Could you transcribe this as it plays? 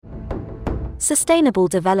Sustainable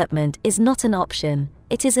development is not an option,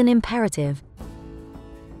 it is an imperative.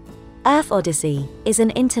 Earth Odyssey is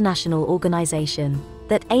an international organization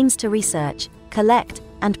that aims to research, collect,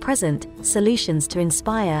 and present solutions to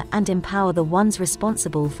inspire and empower the ones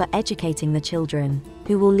responsible for educating the children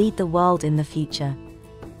who will lead the world in the future.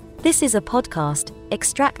 This is a podcast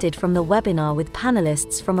extracted from the webinar with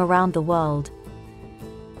panelists from around the world.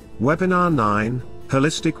 Webinar 9,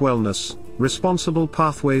 Holistic Wellness, Responsible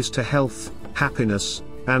Pathways to Health, Happiness,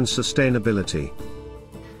 and Sustainability.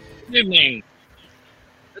 Good evening.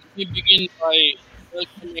 Let me begin by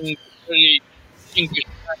welcoming the very distinguished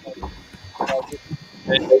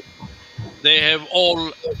panel. They have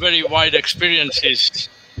all very wide experiences,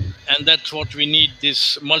 and that's what we need,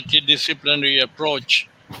 this multidisciplinary approach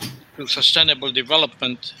to sustainable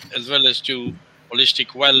development as well as to holistic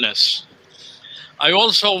wellness. I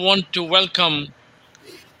also want to welcome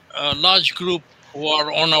a large group who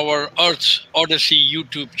are on our Earth Odyssey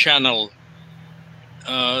YouTube channel.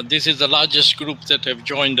 This is the largest group that have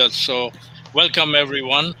joined us, so welcome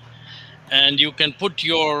everyone. And you can put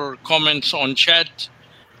your comments on chat,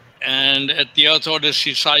 and at the Earth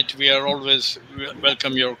Odyssey site, we are always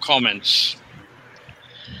welcome your comments.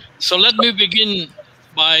 So let me begin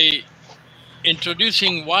by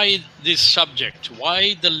introducing why this subject,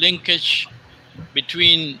 why the linkage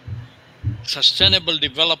between sustainable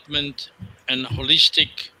development and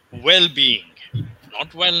holistic well-being, not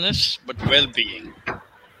wellness, but well-being.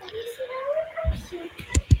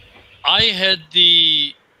 I had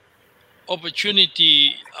the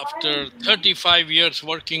opportunity after 35 years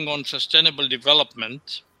working on sustainable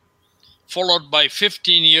development, followed by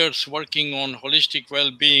 15 years working on holistic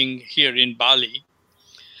well-being here in Bali.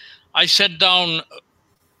 I sat down,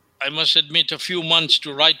 I must admit, a few months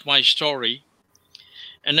to write my story.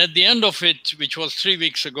 And at the end of it, which was 3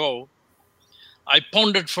 weeks ago, I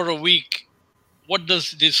pondered for a week, what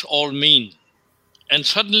does this all mean? And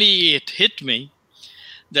suddenly it hit me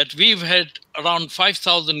that we've had around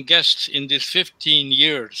 5,000 guests in these 15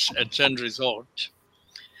 years at Zen Resort.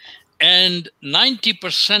 And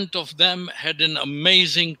 90% of them had an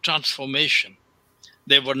amazing transformation.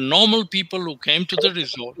 They were normal people who came to the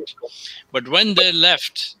resort, but when they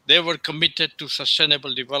left, they were committed to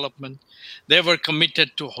sustainable development. They were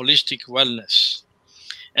committed to holistic wellness.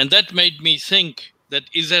 And that made me think that,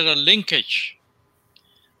 is there a linkage?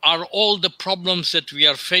 Are all the problems that we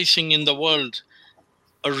are facing in the world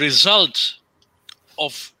a result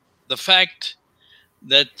of the fact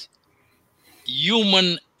that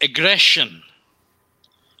human aggression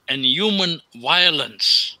and human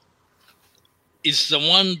violence is the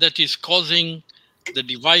one that is causing the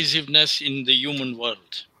divisiveness in the human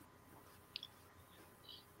world?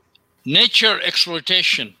 Nature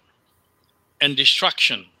exploitation and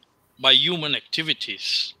destruction by human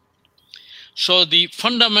activities. So the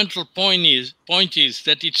fundamental point is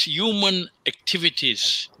that it's human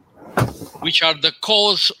activities which are the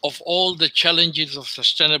cause of all the challenges of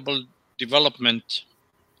sustainable development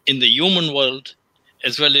in the human world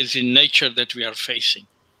as well as in nature that we are facing.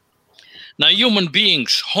 Now, human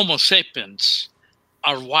beings, Homo sapiens,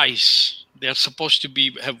 are wise. They are supposed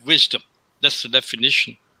to have wisdom. That's the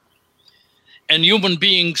definition. And human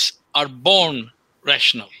beings are born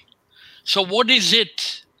rational. So what is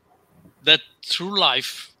it that through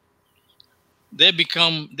life, they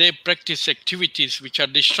practice activities which are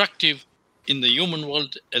destructive in the human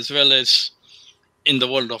world as well as in the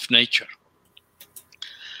world of nature?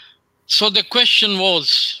 So the question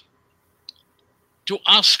was to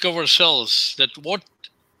ask ourselves that what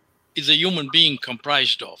is a human being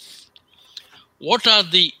comprised of? What are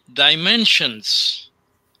the dimensions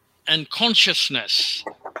and consciousness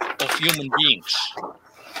of human beings?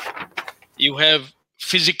 You have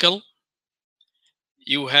physical,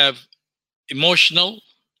 you have emotional,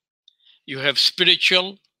 you have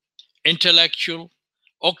spiritual, intellectual,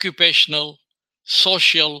 occupational,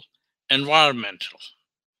 social, environmental.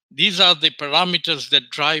 These are the parameters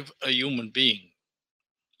that drive a human being.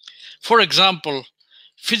 For example,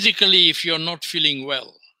 physically, if you're not feeling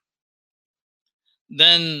well,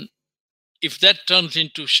 then if that turns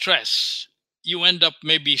into stress, you end up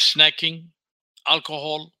maybe snacking,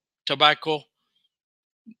 alcohol, tobacco.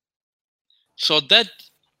 So that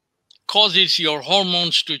causes your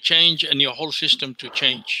hormones to change and your whole system to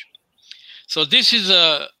change. So this is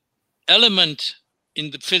an element in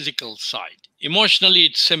the physical side. Emotionally,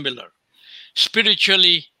 it's similar.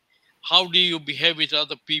 Spiritually, how do you behave with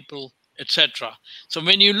other people, etc. So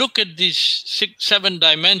when you look at these 7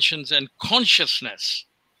 dimensions and consciousness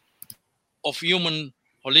of human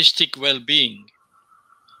holistic well-being,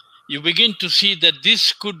 you begin to see that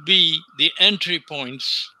this could be the entry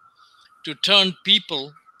points to turn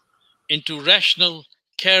people into rational,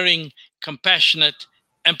 caring, compassionate,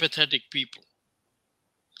 empathetic people.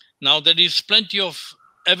 Now, there is plenty of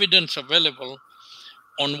evidence available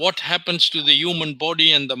on what happens to the human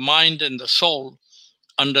body and the mind and the soul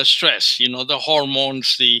under stress, the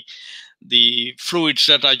hormones, the fluids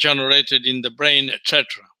that are generated in the brain, etc.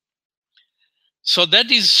 So that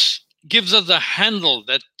gives us a handle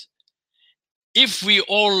that if we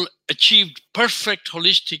all achieved perfect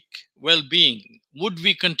holistic well-being, would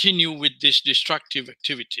we continue with these destructive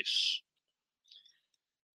activities?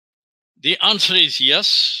 The answer is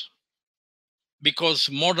yes, because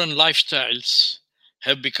modern lifestyles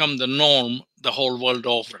have become the norm the whole world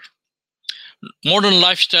over. Modern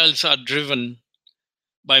lifestyles are driven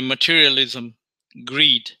by materialism,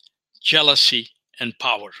 greed, jealousy, and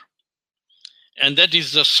power. And that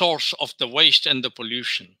is the source of the waste and the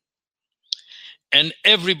pollution. And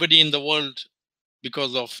everybody in the world,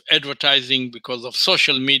 because of advertising, because of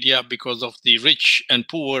social media, because of the rich and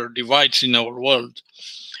poor divides in our world,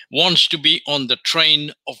 wants to be on the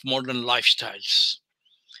train of modern lifestyles.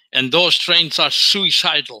 And those trains are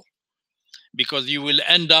suicidal, because you will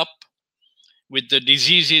end up with the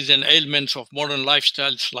diseases and ailments of modern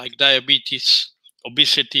lifestyles like diabetes,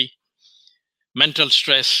 obesity, mental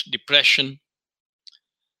stress, depression,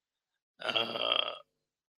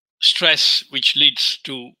 stress, which leads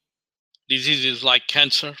to diseases like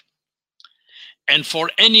cancer. And for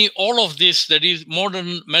all of this,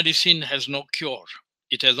 modern medicine has no cure.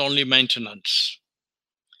 It has only maintenance.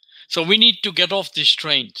 So we need to get off these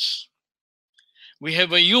trains. We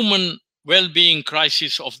have a human well-being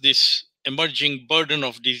crisis of this emerging burden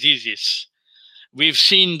of diseases. We've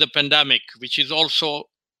seen the pandemic, which is also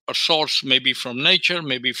a source maybe from nature,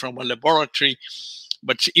 maybe from a laboratory,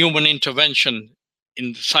 but human intervention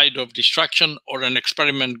in the side of destruction or an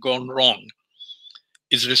experiment gone wrong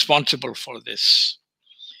is responsible for this.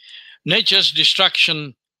 Nature's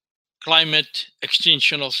destruction, climate,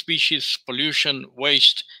 extinction of species, pollution,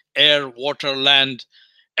 waste, air, water, land,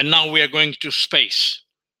 and now we are going to space.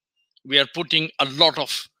 We are putting a lot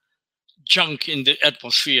of junk in the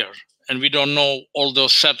atmosphere, and we don't know all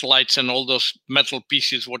those satellites and all those metal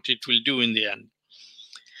pieces, what it will do in the end.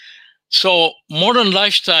 So modern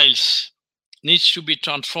lifestyles needs to be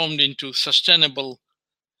transformed into sustainable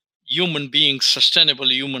human beings,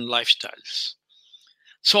 sustainable human lifestyles.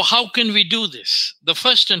 So how can we do this? The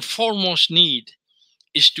first and foremost need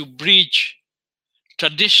is to bridge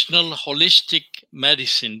traditional holistic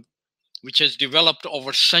medicine, which has developed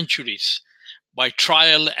over centuries by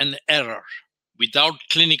trial and error without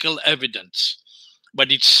clinical evidence,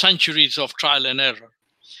 but it's centuries of trial and error.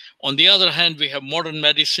 On the other hand, we have modern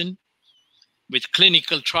medicine with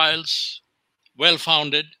clinical trials,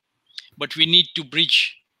 well-founded, but we need to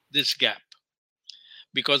bridge this gap.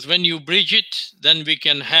 Because when you bridge it, then we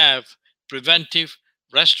can have preventive,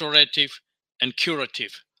 restorative, and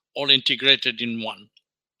curative, all integrated in one.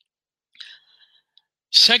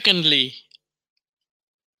 Secondly,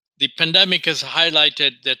 the pandemic has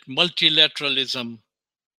highlighted that multilateralism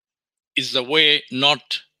is the way,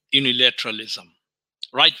 not unilateralism.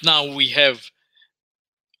 Right now, we have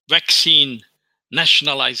vaccine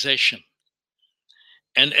nationalization.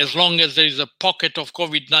 And as long as there is a pocket of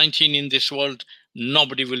COVID-19 in this world,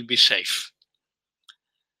 nobody will be safe.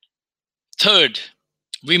 Third,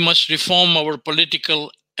 we must reform our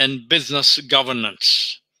political and business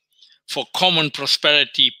governance for common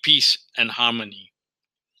prosperity, peace, and harmony.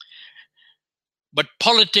 But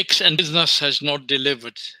politics and business has not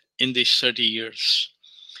delivered in these 30 years.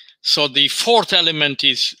 So the fourth element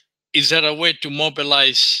is there a way to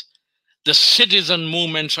mobilize the citizen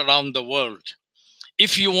movements around the world?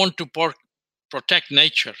 If you want to protect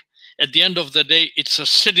nature, at the end of the day, it's the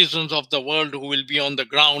citizens of the world who will be on the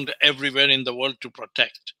ground everywhere in the world to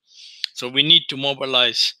protect. So we need to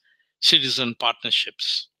mobilize citizen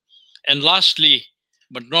partnerships. And lastly,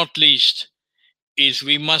 but not least, is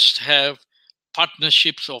we must have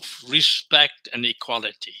partnerships of respect and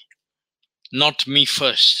equality, not me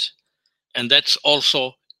first. And that's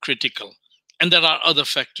also critical. And there are other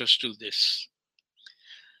factors to this.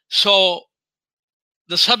 So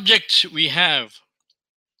the subject we have,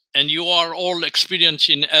 and you are all experienced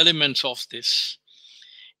in elements of this,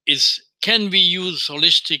 is can we use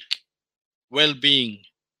holistic well-being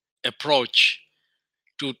approach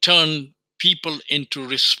to turn people into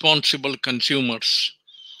responsible consumers,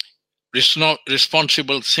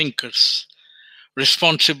 responsible thinkers,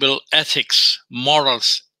 responsible ethics,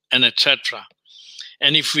 morals, and etc.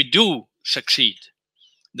 And if we do succeed,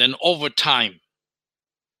 then over time,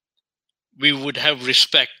 we would have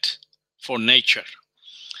respect for nature.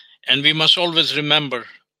 And we must always remember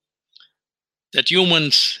that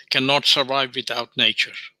humans cannot survive without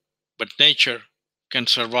nature, but nature can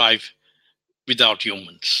survive without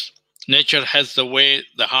humans. Nature has the way,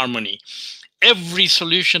 the harmony. Every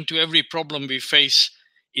solution to every problem we face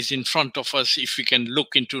is in front of us. If we can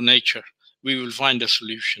look into nature, we will find a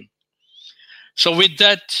solution. So with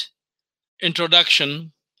that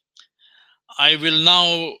introduction, I will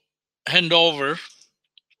now hand over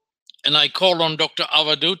and I call on Dr.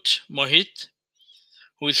 Avadut Mohit,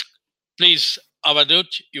 who is, please,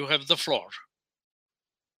 Avadut, you have the floor.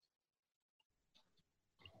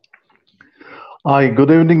 Hi, good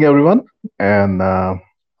evening, everyone, and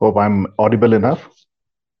hope I'm audible enough.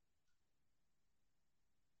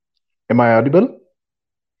 Am I audible?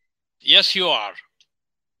 Yes, you are.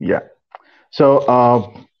 Yeah.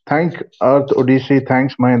 So thank Earth Odyssey,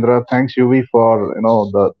 thanks Mahendra, thanks UV for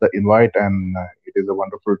the invite, and it is a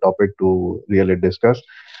wonderful topic to really discuss.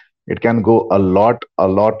 It can go a lot,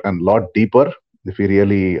 and lot deeper if we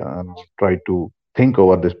really try to think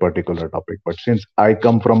over this particular topic. But since I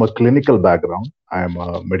come from a clinical background, I am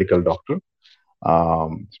a medical doctor,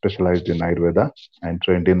 specialized in Ayurveda and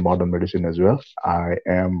trained in modern medicine as well. I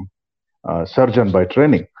am a surgeon by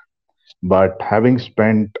training, but having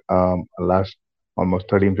spent last almost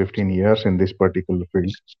 13, 15 years in this particular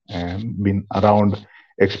field and been around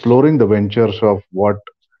exploring the ventures of what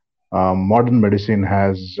modern medicine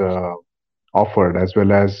has offered, as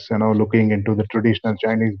well as looking into the traditional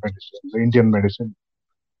Chinese medicine, the Indian medicine,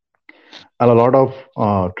 and a lot of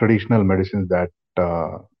traditional medicines that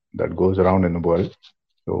goes around in the world.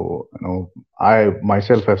 So I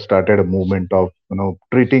myself have started a movement of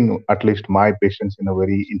treating at least my patients in a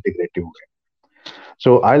very integrative way.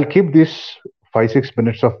 So I'll keep this 5-6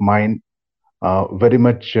 minutes of mine very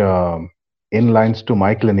much in lines to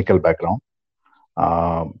my clinical background.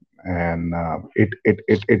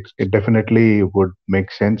 It definitely would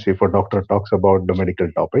make sense if a doctor talks about the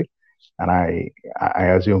medical topic, and I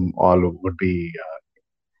assume all would be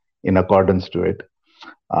in accordance to it.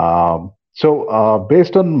 So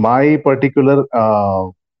based on my particular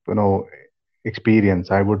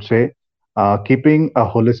experience, I would say keeping a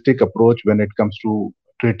holistic approach when it comes to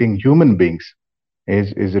treating human beings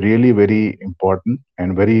is really very important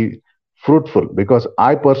and very fruitful, because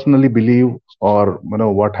I personally believe, or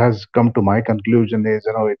what has come to my conclusion is,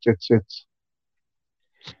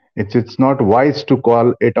 it's not wise to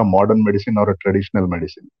call it a modern medicine or a traditional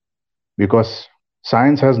medicine, because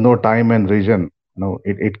science has no time and region.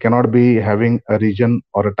 It cannot be having a region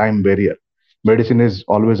or a time barrier. Medicine is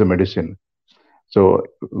always a medicine. So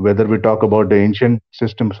whether we talk about the ancient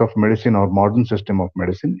systems of medicine or modern system of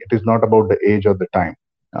medicine, it is not about the age or the time.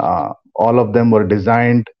 All of them were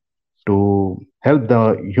designed to help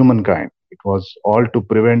the humankind. It was all to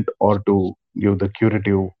prevent or to give the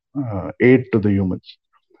curative aid to the humans.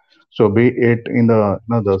 So be it in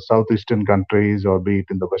the southeastern countries or be it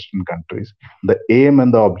in the western countries, the aim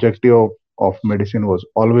and the objective of medicine was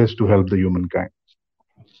always to help the humankind.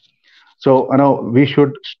 So we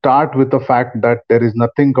should start with the fact that there is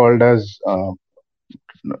nothing called as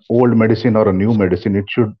old medicine or a new medicine. It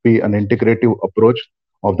should be an integrative approach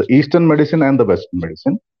of the Eastern medicine and the Western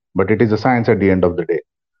medicine, but it is a science at the end of the day.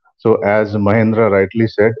 So as Mahendra rightly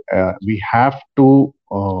said, we have to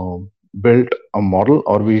build a model,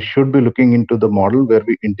 or we should be looking into the model where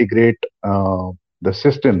we integrate the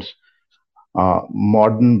systems,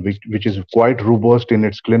 modern, which is quite robust in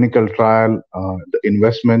its clinical trial, the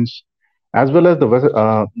investments, as well as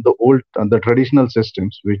the old the traditional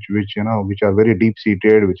systems, which are very deep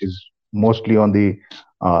seated, which is mostly on the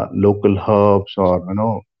local herbs,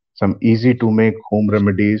 or some easy to make home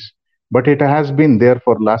remedies, but it has been there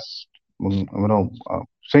for last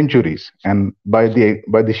centuries, and by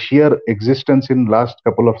the sheer existence in last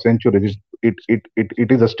couple of centuries, it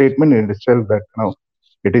is a statement in itself that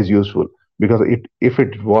it is useful, because if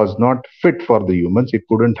it was not fit for the humans, it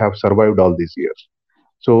couldn't have survived all these years.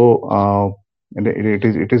 So and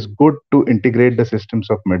it is good to integrate the systems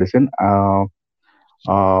of medicine.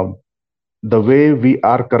 The way we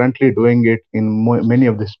are currently doing it in many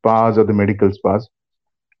of the spas or the medical spas,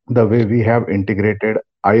 the way we have integrated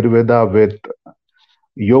Ayurveda with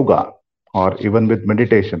yoga or even with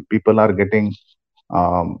meditation, people are getting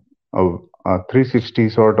a 360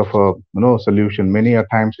 sort of a solution. Many a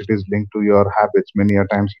times it is linked to your habits. Many a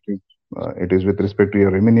times it is with respect to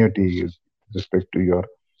your immunity, with respect to your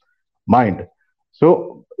mind.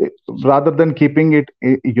 So rather than keeping it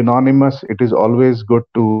unanimous, it is always good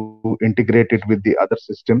to integrate it with the other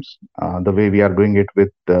systems, the way we are doing it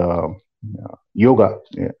with yoga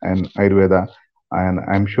and Ayurveda. And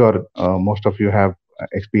I'm sure most of you have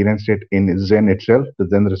experienced it in Zen itself, the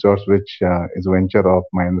Zen resource, which is a venture of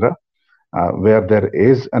Mahendra. where there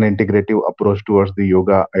is an integrative approach towards the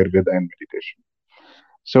yoga, Ayurveda, and meditation.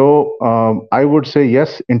 So I would say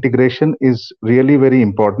yes, integration is really very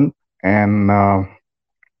important, and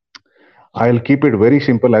I'll keep it very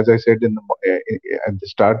simple, as I said at the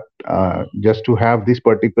start, just to have this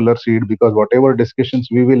particular seed, because whatever discussions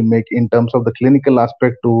we will make in terms of the clinical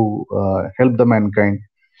aspect to help the mankind,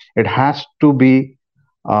 it has to be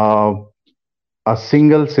a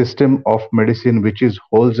single system of medicine which is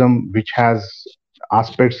wholesome, which has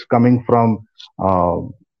aspects coming from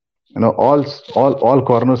all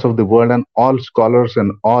corners of the world and all scholars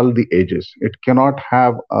and all the ages. It cannot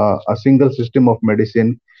have a single system of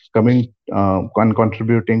medicine coming and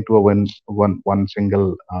contributing to a one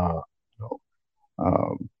single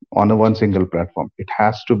on a one single platform. It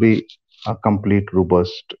has to be a complete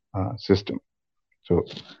robust system. So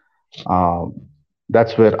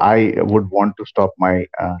that's where I would want to stop my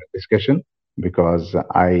discussion, because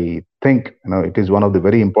I think it is one of the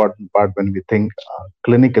very important part when we think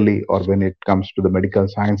clinically, or when it comes to the medical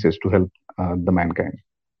sciences to help the mankind.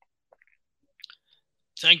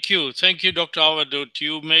 Thank you, Dr. Avadut.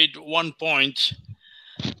 You made one point.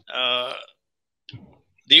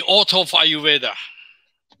 The oath of Ayurveda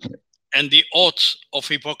and the oath of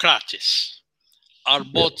Hippocrates are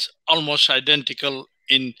both almost identical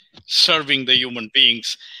in serving the human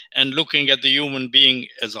beings and looking at the human being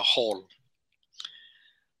as a whole.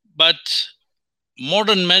 But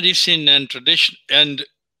modern medicine and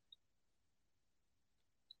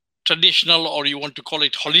traditional, or you want to call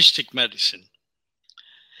it holistic medicine,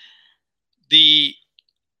 the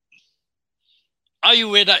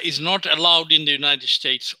Ayurveda is not allowed in the United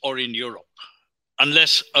States or in Europe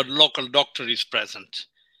unless a local doctor is present.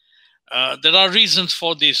 There are reasons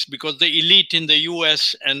for this, because the elite in the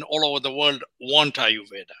US and all over the world want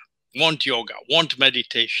Ayurveda, want yoga, want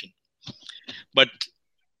meditation. But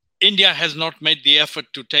India has not made the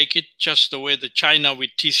effort to take it, just the way that China with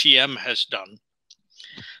TCM has done.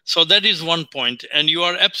 So that is one point. And you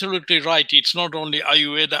are absolutely right. It's not only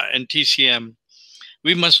Ayurveda and TCM.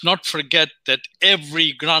 We must not forget that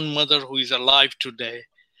every grandmother who is alive today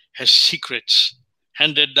has secrets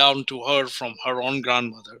handed down to her from her own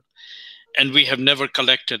grandmother. And we have never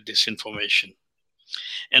collected this information.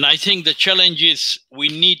 And I think the challenge is we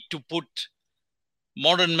need to put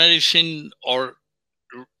modern medicine, or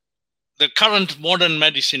the current modern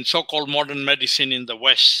medicine, so-called modern medicine in the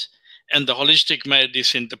West, and the holistic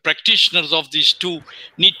medicine, the practitioners of these two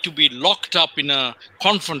need to be locked up in a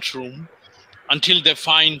conference room until they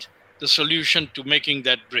find the solution to making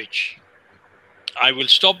that bridge. I will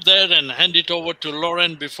stop there and hand it over to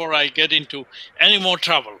Lauren before I get into any more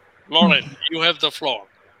trouble. Lauren, you have the floor.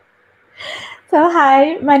 So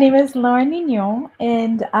hi, my name is Lauren Nignon,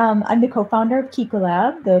 and I'm the co-founder of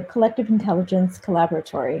Kikolab, the Collective Intelligence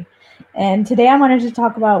Collaboratory. And today I wanted to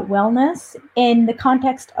talk about wellness in the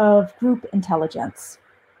context of group intelligence.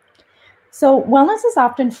 So wellness is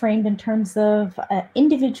often framed in terms of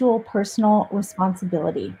individual personal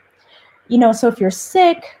responsibility. So if you're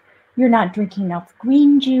sick, you're not drinking enough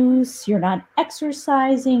green juice, you're not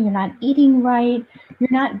exercising, you're not eating right,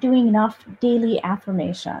 you're not doing enough daily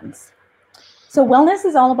affirmations. So wellness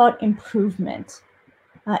is all about improvement.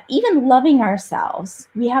 Even loving ourselves,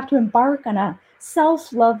 we have to embark on a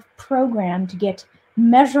self-love program to get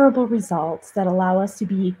measurable results that allow us to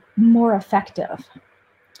be more effective.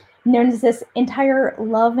 And there's this entire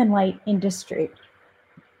love and light industry.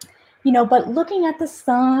 But looking at the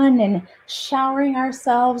sun and showering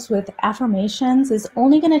ourselves with affirmations is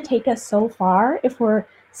only going to take us so far if we're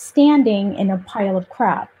standing in a pile of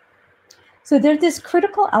crap. So there's this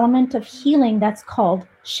critical element of healing that's called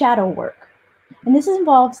shadow work. And this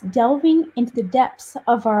involves delving into the depths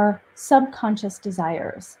of our subconscious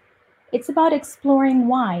desires. It's about exploring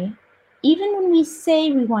why, even when we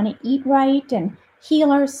say we want to eat right and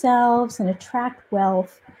heal ourselves and attract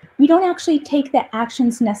wealth, we don't actually take the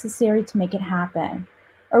actions necessary to make it happen.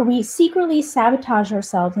 Or we secretly sabotage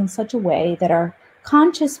ourselves in such a way that our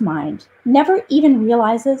conscious mind never even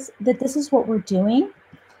realizes that this is what we're doing,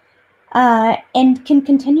 and can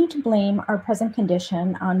continue to blame our present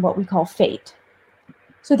condition on what we call fate.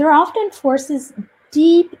 So there are often forces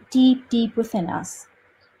deep, deep, deep within us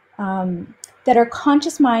that our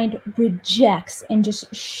conscious mind rejects and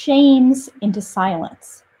just shames into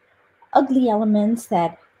silence. Ugly elements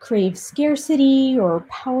that crave scarcity or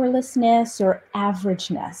powerlessness or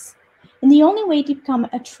averageness. And the only way to become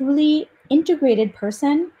a truly integrated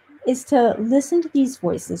person is to listen to these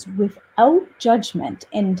voices without judgment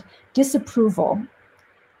and disapproval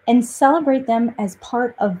and celebrate them as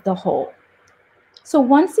part of the whole. So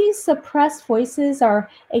once these suppressed voices are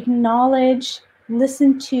acknowledged,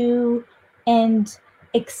 listened to, and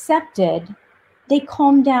accepted, they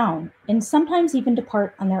calm down and sometimes even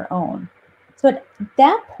depart on their own. So at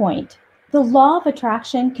that point, the law of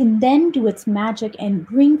attraction can then do its magic and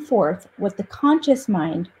bring forth what the conscious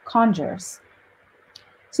mind conjures.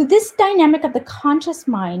 So this dynamic of the conscious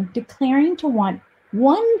mind declaring to want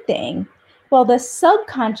one thing while the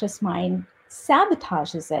subconscious mind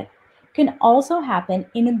sabotages it can also happen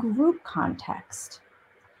in a group context.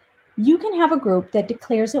 You can have a group that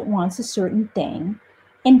declares it wants a certain thing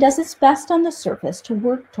and does its best on the surface to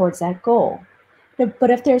work towards that goal.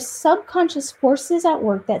 But if there's subconscious forces at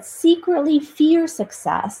work that secretly fear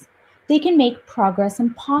success, they can make progress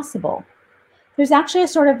impossible. There's actually a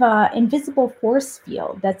sort of invisible force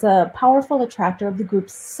field that's a powerful attractor of the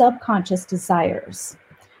group's subconscious desires.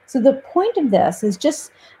 So the point of this is,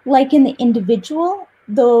 just like in the individual,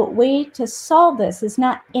 the way to solve this is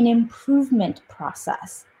not an improvement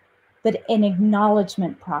process, but an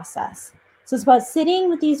acknowledgement process. So it's about sitting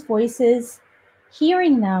with these voices,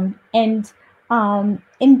 hearing them, and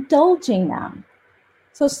indulging them.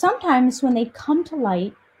 So sometimes when they come to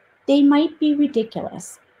light, they might be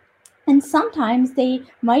ridiculous. And sometimes they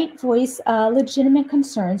might voice legitimate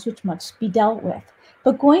concerns which must be dealt with.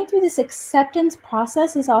 But going through this acceptance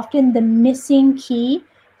process is often the missing key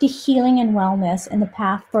to healing and wellness and the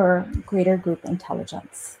path for greater group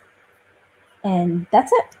intelligence. And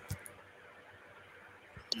that's it.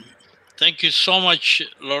 Thank you so much,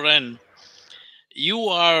 Lauren. You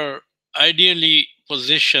are ideally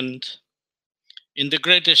positioned in the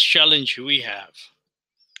greatest challenge we have,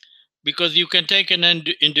 because you can take an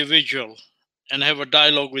individual and have a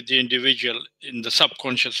dialogue with the individual in the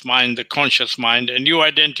subconscious mind, the conscious mind, and you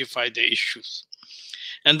identify the issues.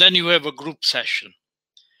 And then you have a group session.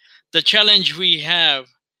 The challenge we have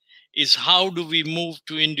is, how do we move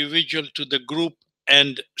to individual to the group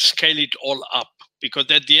and scale it all up?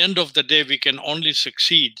 Because at the end of the day, we can only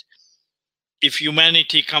succeed if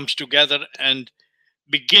humanity comes together and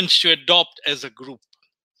begins to adopt as a group.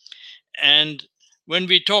 And when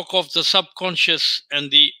we talk of the subconscious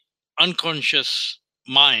and the unconscious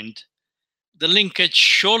mind, the linkage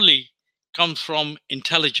surely comes from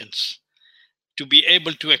intelligence, to be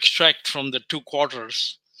able to extract from the two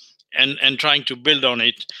quarters and trying to build on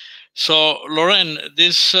it. So, Lauren,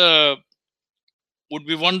 this would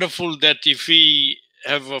be wonderful that if we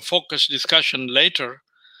have a focused discussion later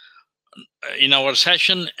in our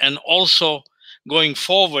session, and also going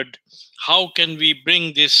forward, how can we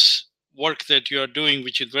bring this work that you are doing,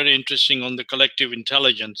 which is very interesting, on the collective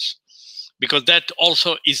intelligence, because that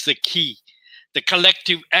also is the key, the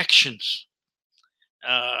collective actions.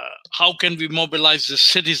 How can we mobilize the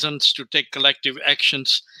citizens to take collective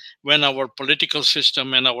actions when our political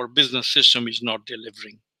system and our business system is not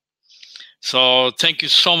delivering? So thank you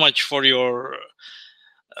so much for your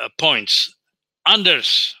points.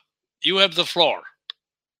 Anders, you have the floor.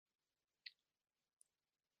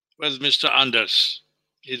 Where's Mr. Anders?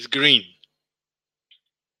 It's green.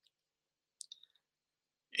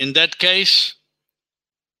 In that case,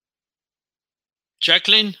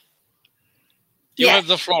 Jacqueline, you have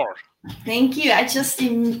the floor. Thank you. I just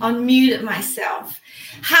unmuted myself.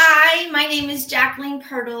 Hi, my name is Jacqueline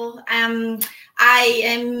Pirtle. I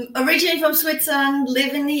am originally from Switzerland,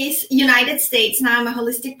 live in the United States. Now I'm a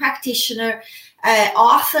holistic practitioner,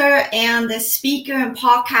 author, and a speaker and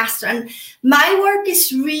podcaster. And my work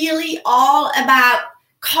is really all about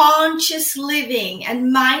conscious living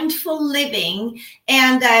and mindful living.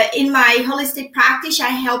 And in my holistic practice, I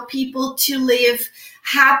help people to live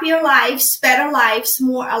happier lives, better lives,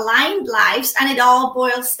 more aligned lives. And it all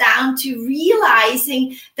boils down to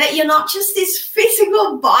realizing that you're not just this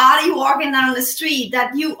physical body walking down the street,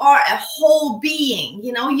 that you are a whole being.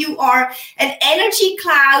 You know, you are an energy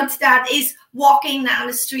cloud that is walking down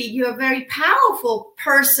the street. You're a very powerful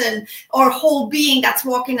person or whole being that's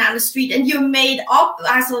walking down the street, and you're made up,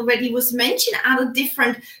 as already was mentioned, out of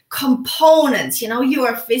different components. You know, you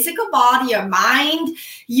are a physical body, your mind,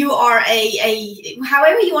 you are a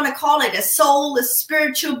however you want to call it, a soul, a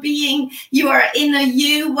spiritual being, you are inner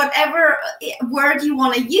you, whatever word you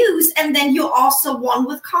want to use, and then you're also one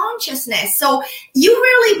with consciousness. So you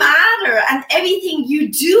really matter, and everything you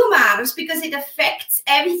do matters because it affects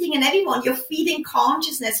everything and everyone. You're feeding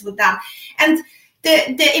consciousness with that. And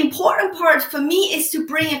the important part for me is to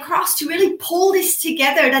bring across, to really pull this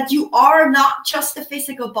together, that you are not just a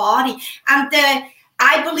physical body. And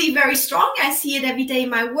I believe very strongly, I see it every day in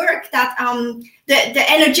my work, that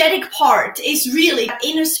the energetic part is really, that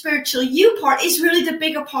inner spiritual you part is really the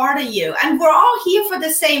bigger part of you. And we're all here for the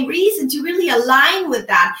same reason, to really align with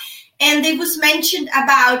that. And it was mentioned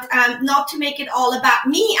about not to make it all about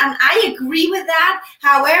me. And I agree with that.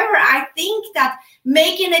 However, I think that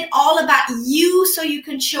making it all about you so you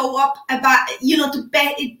can show up about, to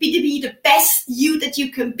be the best you that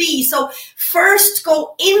you can be. So first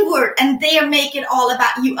go inward and there make it all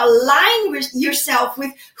about you. Align with yourself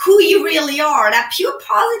with who you really are, that pure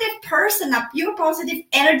positive person, that pure positive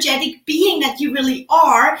energetic being that you really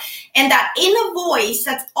are, and that inner voice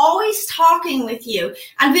that's always talking with you,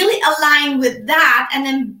 and really align with that and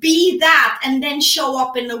then be that and then show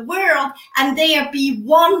up in the world and there be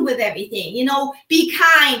one with everything, be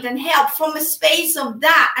kind and help from a space of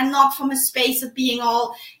that and not from a space of being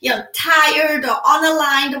all, tired or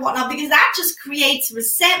unaligned or whatnot, because that just creates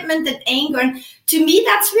resentment and anger. And to me,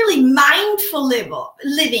 that's really mindful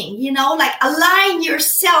living, like align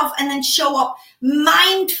yourself and then show up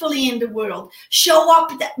mindfully in the world, show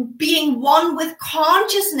up being one with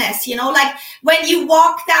consciousness, like when you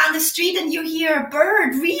walk down the street and you hear a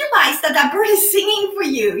bird, realize that bird is singing for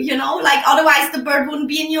you, like otherwise the bird wouldn't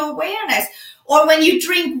be in your awareness. Or when you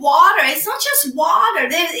drink water, it's not just water.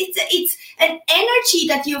 It's an energy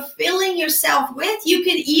that you're filling yourself with. You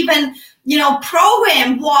can even,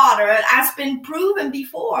 program water, as been proven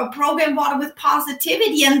before, program water with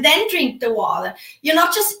positivity and then drink the water. You're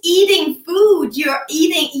not just eating food, you're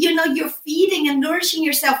eating, you're feeding and nourishing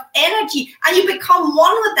yourself energy, and you become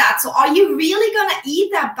one with that. So are you really going to eat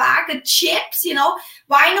that bag of chips?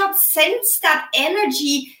 Why not sense that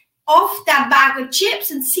energy off that bag of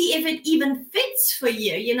chips and see if it even fits for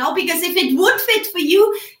you, because if it would fit for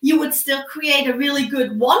you, you would still create a really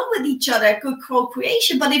good one with each other, good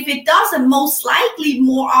co-creation. But if it doesn't, most likely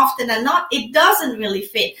more often than not, it doesn't really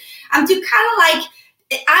fit. And to kind of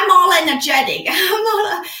I'm all energetic.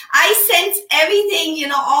 I sense everything,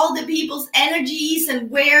 all the people's energies and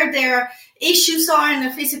where their issues are in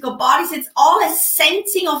their physical bodies. It's all a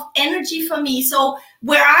sensing of energy for me. So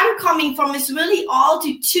where I'm coming from is really all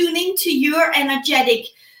to tune into your energetic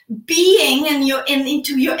being and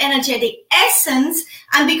into your energetic essence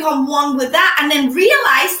and become one with that, and then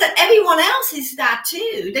realize that everyone else is that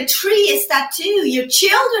too. The tree is that too. Your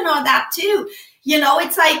children are that too.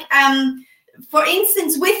 It's like, for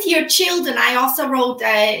instance, with your children, I also wrote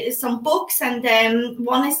some books, and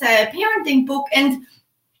one is a parenting book, and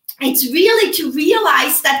it's really to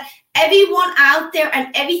realize that everyone out there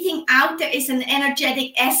and everything out there is an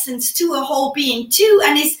energetic essence to a whole being too,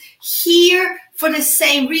 and is here for the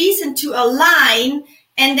same reason, to align,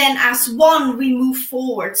 and then as one we move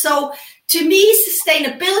forward. So to me,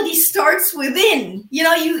 sustainability starts within.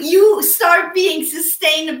 You start being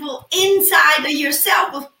sustainable inside of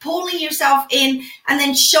yourself, of pulling yourself in and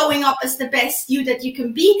then showing up as the best you that you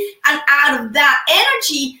can be. And out of that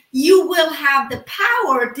energy, you will have the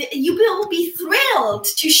power. You will be thrilled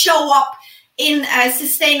to show up in a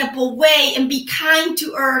sustainable way and be kind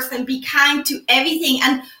to earth and be kind to everything,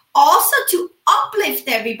 and also to uplift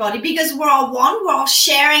everybody, because we're all one, we're all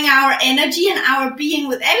sharing our energy and our being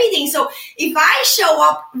with everything. So if I show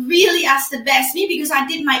up really as the best me because I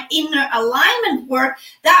did my inner alignment work,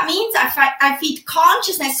 that means I feed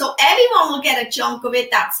consciousness, so everyone will get a chunk of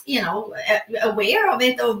it that's, aware of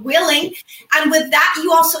it or willing. And with that,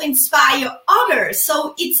 you also inspire others.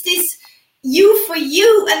 So it's this you for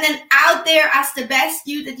you, and then out there as the best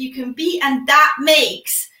you that you can be, and that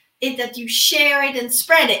makes it that you share it and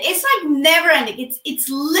spread it. It's like never ending. It's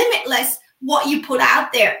limitless what you put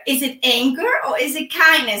out there. Is it anger or is it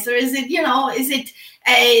kindness, or is it, is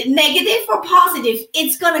it negative or positive?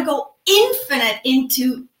 It's going to go infinite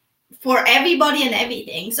into for everybody and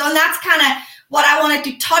everything. So that's kind of what I wanted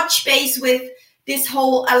to touch base with, this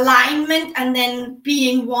whole alignment and then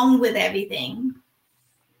being one with everything.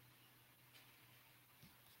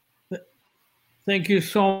 Thank you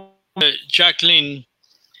so much, Jacqueline.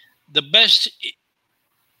 The best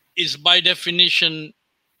is by definition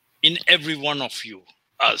in every one of you,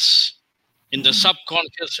 us, in the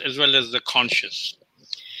subconscious as well as the conscious.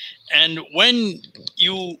 And when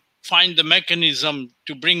you find the mechanism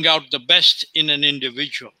to bring out the best in an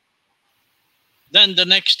individual, then the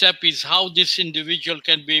next step is how this individual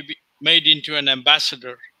can be made into an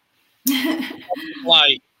ambassador,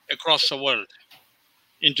 fly across the world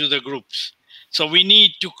into the groups. So we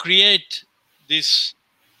need to create this,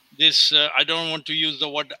 I don't want to use the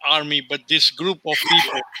word army, but this group of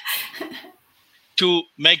people to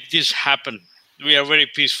make this happen. We are very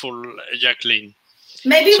peaceful, Jacqueline.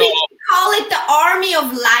 Maybe we can call it the army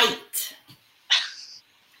of light.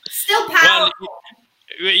 Still powerful.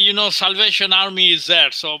 Well, Salvation Army is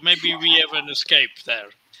there, so maybe we have an escape there.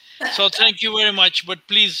 So thank you very much, but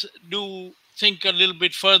please do think a little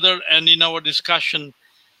bit further, and in our discussion,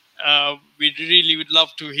 we really would love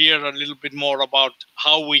to hear a little bit more about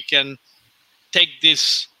how we can take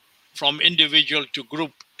this from individual to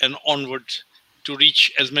group and onward to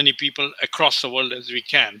reach as many people across the world as we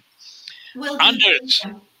can. Anders,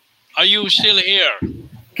 are you still here?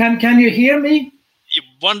 Can you hear me?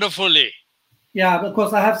 Wonderfully. Yeah,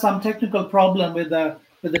 because I have some technical problem with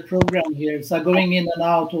the program here, so going in and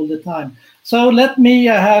out all the time. So let me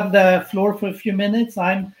have the floor for a few minutes.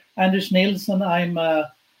 I'm Anders Nilsson. I'm a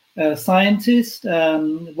scientist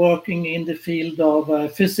working in the field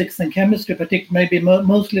of physics and chemistry, particularly maybe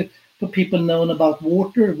mostly for people known about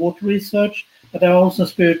water research, but I'm also a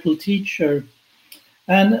spiritual teacher.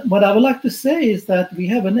 And what I would like to say is that we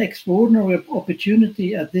have an extraordinary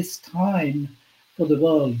opportunity at this time for the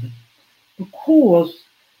world, because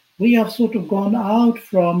we have sort of gone out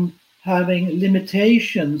from having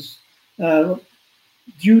limitations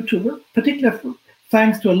due to, particularly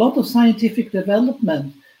thanks to a lot of scientific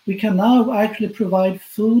development. We can now actually provide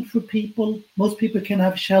food for people. Most people can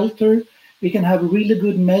have shelter. We can have really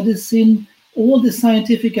good medicine. All the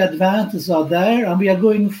scientific advances are there, and we are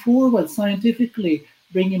going forward scientifically,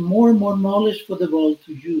 bringing more and more knowledge for the world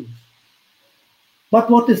to use. But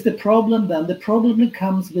what is the problem then? The problem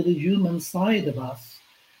comes with the human side of us.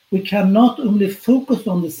 We cannot only focus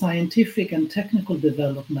on the scientific and technical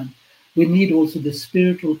development, we need also the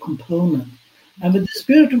spiritual component. And with the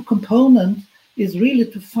spiritual component is really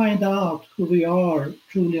to find out who we are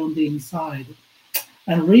truly on the inside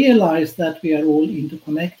and realize that we are all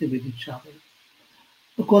interconnected with each other.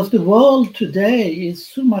 Because the world today is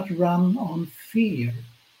so much run on fear.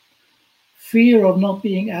 Fear of not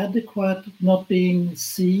being adequate, not being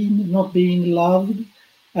seen, not being loved.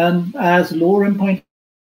 And as Lauren pointed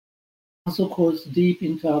out, of course, deep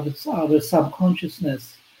into our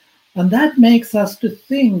subconsciousness. And that makes us to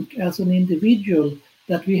think as an individual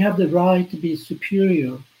that we have the right to be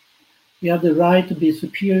superior. We have the right to be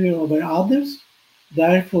superior over others.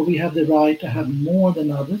 Therefore, we have the right to have more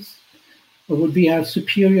than others. Or would we have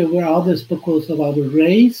superior over others because of our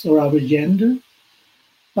race or our gender?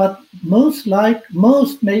 But most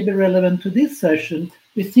may be relevant to this session,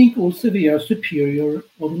 we think also we are superior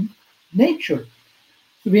on nature.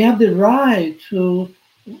 So we have the right to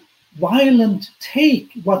violently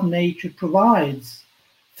take what nature provides,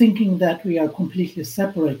 thinking that we are completely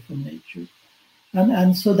separate from nature.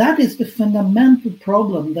 And so that is the fundamental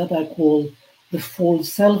problem that I call the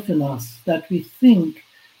false self in us, that we think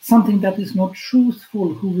something that is not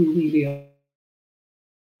truthful who we really are.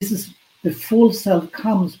 This is the false self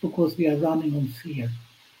comes because we are running on fear.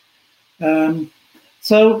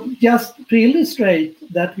 So just to illustrate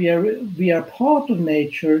that we are part of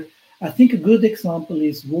nature, I think a good example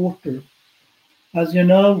is water. As you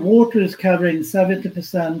know, water is covering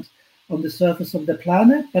 70% on the surface of the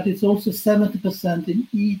planet, but it's also 70% in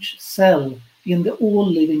each cell in the all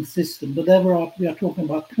living system. Whatever we are talking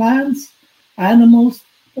about plants, animals,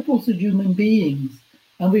 but also human beings.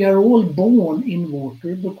 And we are all born in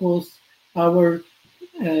water because our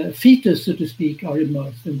fetus, so to speak, are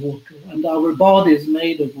immersed in water, and our body is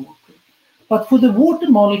made of water. But for the water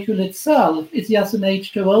molecule itself, it's just an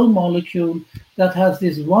H2O molecule that has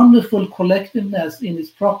this wonderful collectiveness in its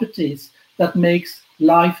properties that makes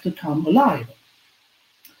life to come alive.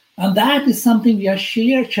 And that is something we are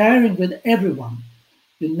sharing with everyone,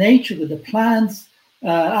 with nature, with the plants,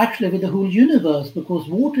 actually with the whole universe, because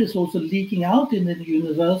water is also leaking out in the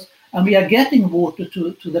universe, and we are getting water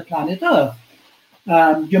to the planet Earth.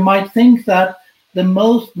 You might think that the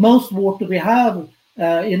most water we have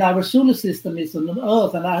in our solar system is on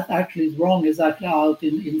Earth, and that actually is wrong. It's actually out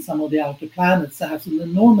in some of the outer planets that has an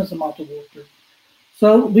enormous amount of water.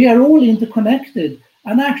 So we are all interconnected,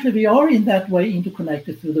 and actually we are in that way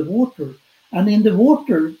interconnected through the water. And in the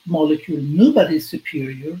water molecule, nobody is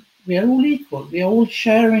superior. We are all equal. We are all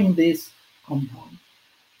sharing this compound.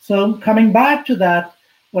 So coming back to that,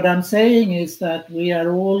 what I'm saying is that we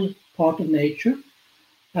are all part of nature.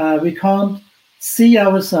 We can't see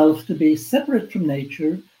ourselves to be separate from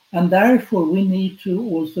nature, and therefore we need to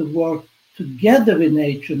also work together with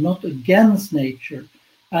nature, not against nature.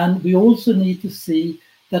 And we also need to see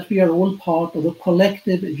that we are all part of a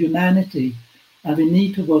collective humanity, and we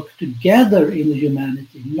need to work together in the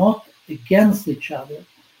humanity, not against each other.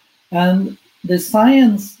 And the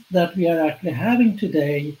science that we are actually having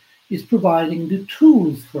today is providing the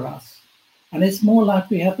tools for us. And it's more like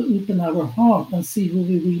we have to open our heart and see who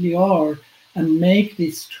we really are and make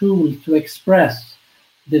this tool to express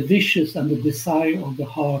the wishes and the desire of the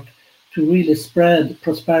heart to really spread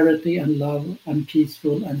prosperity and love and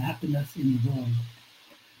peaceful and happiness in the world.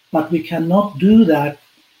 But we cannot do that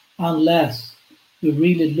unless we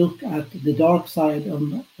really look at the dark side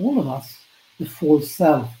on all of us, the false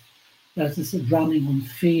self that is running on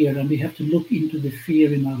fear, and we have to look into the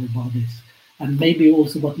fear in our bodies. And maybe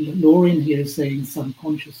also what Lauren here is saying,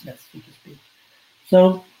 subconsciousness, so to speak.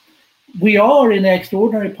 So we are in an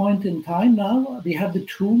extraordinary point in time now. We have the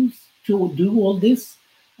tools to do all this.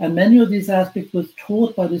 And many of these aspects was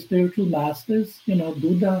taught by the spiritual masters. You know,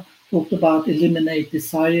 Buddha talked about eliminate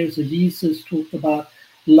desires, or Jesus talked about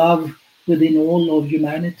love within all of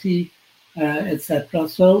humanity, etc.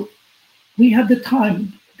 So we have the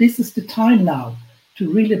time. This is the time now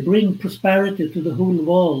to really bring prosperity to the whole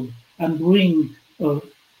world and bring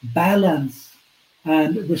balance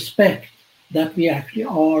and respect, that we actually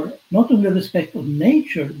are not only respect of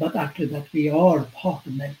nature, but actually that we are part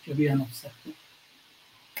of nature. We are not separate.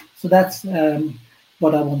 So that's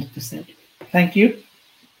what I wanted to say. Thank you.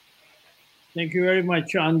 Thank you very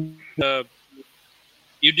much. And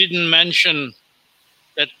you didn't mention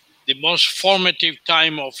that the most formative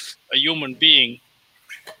time of a human being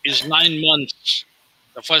is 9 months,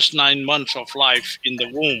 the first 9 months of life in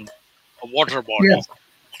the womb, a water body. Yes.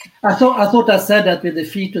 I thought I said that with the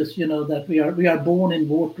fetus, you know, that we are born in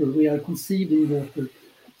water, we are conceived in water.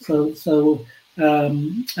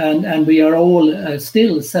 And we are all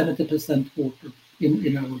still 70% water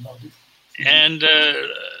in our bodies. And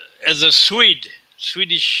as a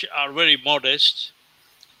Swedish are very modest.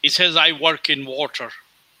 He says, I work in water.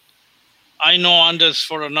 I know Anders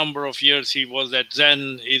for a number of years. He was at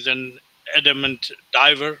Zen. He's an adamant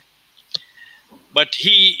diver. But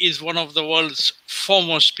he is one of the world's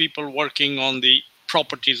foremost people working on the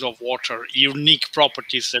properties of water, unique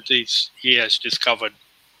properties that he has discovered.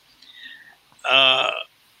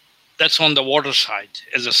 That's on the water side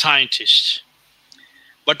as a scientist.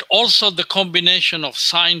 But also the combination of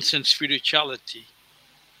science and spirituality,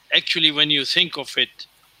 actually, when you think of it,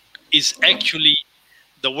 is actually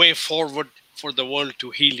the way forward for the world to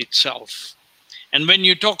heal itself. And when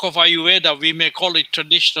you talk of Ayurveda, we may call it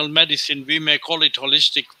traditional medicine, we may call it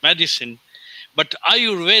holistic medicine, but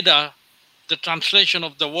Ayurveda, the translation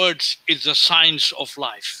of the words, is the science of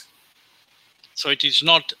life. So it is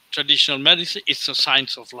not traditional medicine, it's the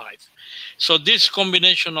science of life. So this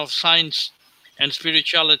combination of science and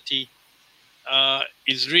spirituality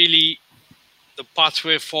is really the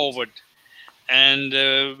pathway forward. And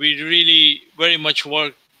we really very much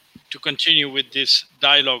work to continue with this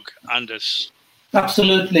dialogue, Anders.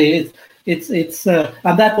 Absolutely. It's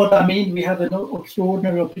and that's what I mean. We have an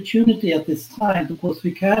extraordinary opportunity at this time, because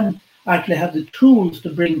we can actually have the tools to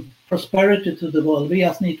bring prosperity to the world. We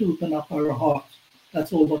just need to open up our hearts.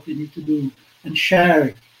 That's all what we need to do, and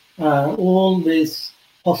share all these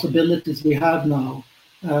possibilities we have now.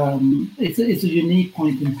 It's a unique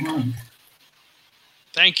point in time.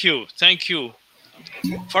 Thank you. Thank you.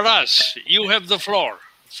 Faraz, you have the floor.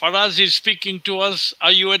 Faraz is speaking to us.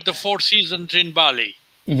 Are you at the Four Seasons in Bali?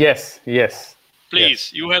 Yes.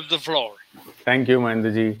 Please, you have the floor. Thank you,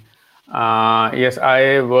 Mahendraji. Yes,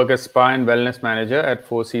 I work as spa and wellness manager at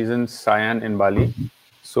Four Seasons Siam in Bali.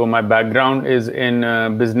 So my background is in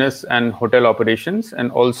business and hotel operations,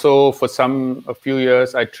 and also for a few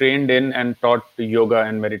years I trained in and taught yoga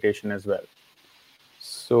and meditation as well.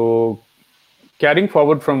 So carrying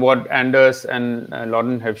forward from what Anders and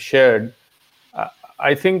Lauren have shared,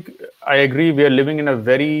 I think I agree we are living in a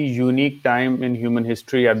very unique time in human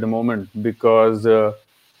history at the moment, because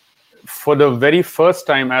for the very first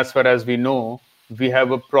time, as far as we know, we have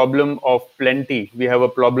a problem of plenty. We have a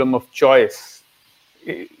problem of choice.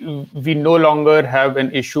 We no longer have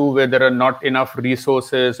an issue where there are not enough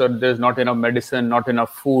resources, or there's not enough medicine, not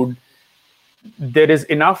enough food. There is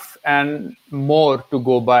enough and more to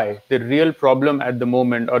go by. The real problem at the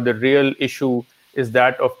moment, or the real issue, is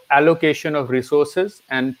that of allocation of resources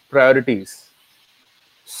and priorities.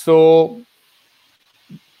 So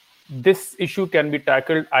this issue can be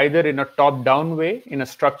tackled either in a top-down way, in a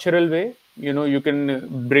structural way. You know, you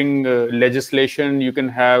can bring legislation, you can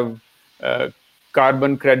have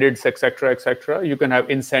carbon credits, etc., etc. You can have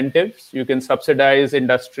incentives, you can subsidize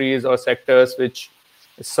industries or sectors which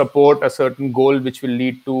support a certain goal which will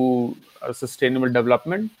lead to a sustainable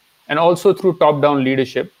development. And also through top-down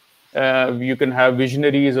leadership, you can have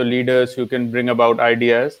visionaries or leaders who can bring about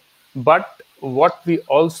ideas. But what we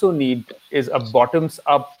also need is a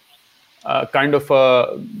bottoms-up kind of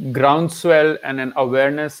a groundswell and an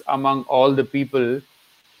awareness among all the people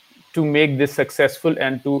to make this successful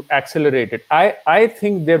and to accelerate it. I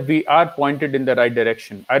think that we are pointed in the right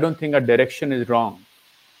direction. I don't think our direction is wrong.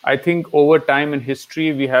 I think over time in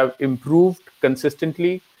history, we have improved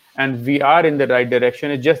consistently and we are in the right direction.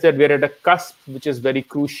 It's just that we're at a cusp, which is very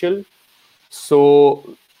crucial.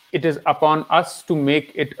 So it is upon us to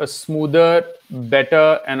make it a smoother,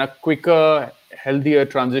 better, and a quicker, healthier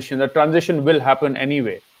transition. The transition will happen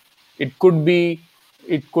anyway. It could be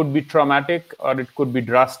traumatic, or it could be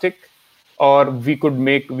drastic, or we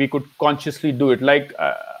could consciously do it. Like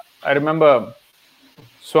I remember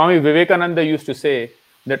Swami Vivekananda used to say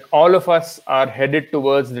that all of us are headed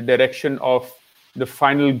towards the direction of the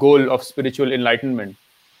final goal of spiritual enlightenment.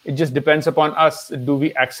 It just depends upon us. Do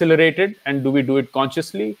we accelerate it, and do we do it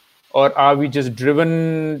consciously, or are we just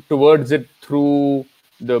driven towards it through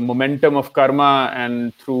the momentum of karma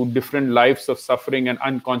and through different lives of suffering and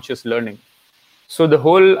unconscious learning? So the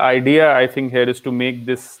whole idea, I think, here is to make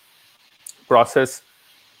this process,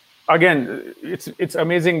 again, it's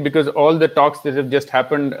amazing, because all the talks that have just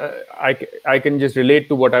happened, I can just relate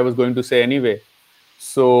to what I was going to say anyway.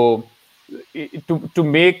 So to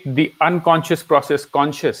make the unconscious process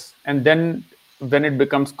conscious, and then when it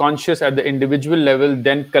becomes conscious at the individual level,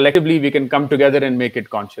 then collectively we can come together and make it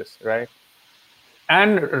conscious, right?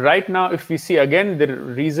 And right now, if we see, again, the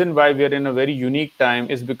reason why we are in a very unique time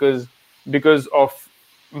is because of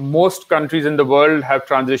most countries in the world have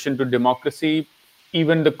transitioned to democracy.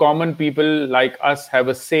 Even the common people like us have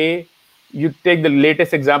a say. You take the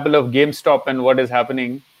latest example of GameStop and what is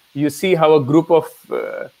happening. You see how a group of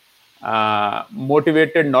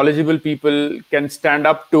motivated, knowledgeable people can stand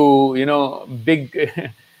up to,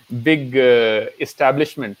 big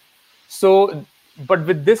establishment. So, but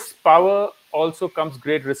with this power also comes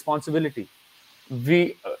great responsibility.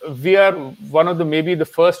 We are one of maybe the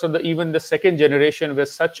first or even the second generation where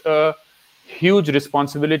such a huge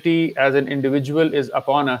responsibility as an individual is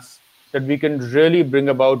upon us, that we can really bring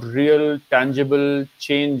about real, tangible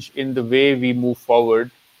change in the way we move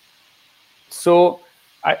forward. So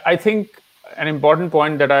I think an important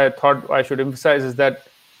point that I thought I should emphasize is that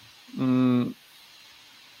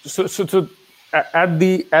so at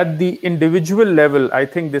the individual level, I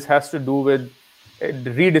think this has to do with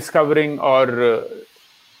rediscovering or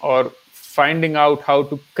finding out how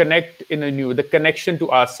to connect in a new, the connection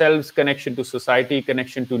to ourselves, connection to society,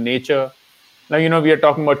 connection to nature. Now, we are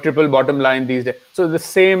talking about triple bottom line these days. So the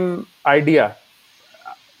same idea,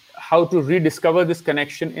 how to rediscover this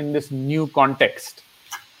connection in this new context.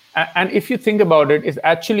 And if you think about it, it's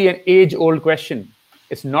actually an age-old question.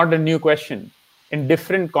 It's not a new question. In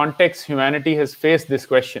different contexts, humanity has faced this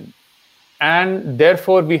question. And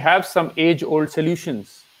therefore, we have some age-old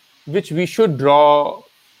solutions, which we should draw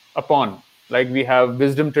upon. Like we have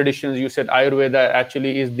wisdom traditions. You said Ayurveda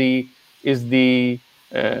actually is the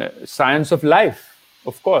science of life,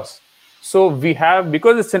 of course. So we have,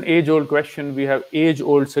 because it's an age-old question, we have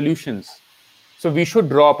age-old solutions. So we should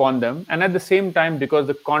draw upon them. And at the same time, because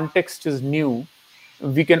the context is new,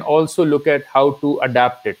 we can also look at how to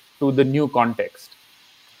adapt it to the new context.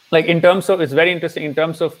 Like in terms of, it's very interesting, in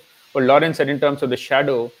terms of what Lawrence said, in terms of the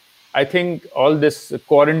shadow, I think all this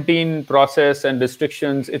quarantine process and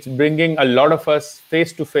restrictions, it's bringing a lot of us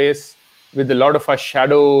face to face with a lot of our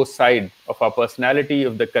shadow side of our personality,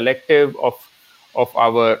 of the collective, of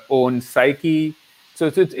our own psyche.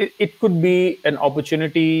 So it could be an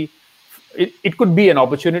opportunity. It could be an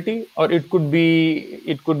opportunity, or it could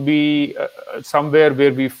be somewhere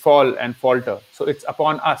where we fall and falter. So it's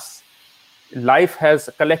upon us. Life has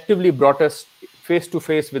collectively brought us face to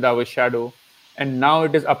face with our shadow, and now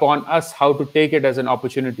it is upon us how to take it as an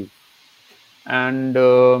opportunity. And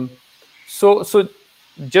so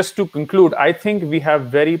just to conclude, I think we have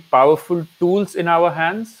very powerful tools in our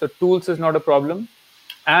hands. So tools is not a problem.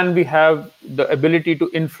 And we have the ability to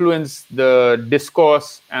influence the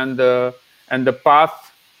discourse and the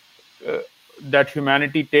path that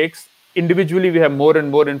humanity takes. Individually, we have more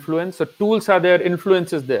and more influence. So tools are there,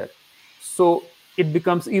 influence is there. So it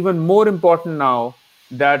becomes even more important now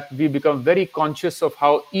that we become very conscious of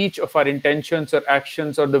how each of our intentions or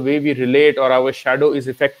actions or the way we relate or our shadow is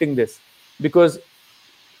affecting this. Because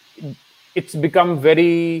it's become,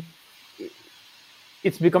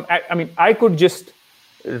 I mean, I could just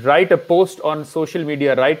write a post on social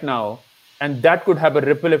media right now, and that could have a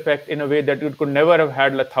ripple effect in a way that it could never have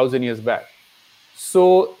had 1,000 years back.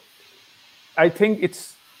 So I think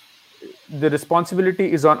the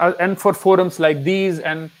responsibility is on us, and for forums like these,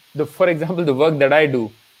 and for example, the work that I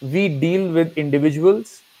do, we deal with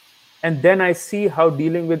individuals, and then I see how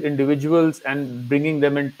dealing with individuals and bringing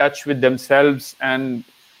them in touch with themselves and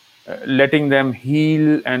letting them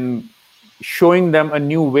heal and showing them a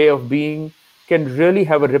new way of being can really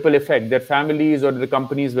have a ripple effect. Their families or the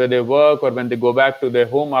companies where they work, or when they go back to their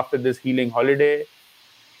home after this healing holiday.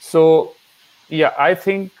 So yeah, I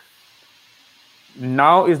think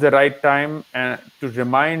now is the right time to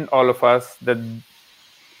remind all of us that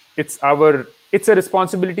it's our it's a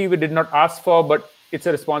responsibility we did not ask for, but it's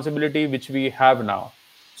a responsibility which we have now.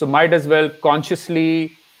 So might as well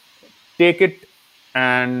consciously take it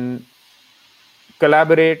and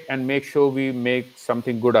collaborate and make sure we make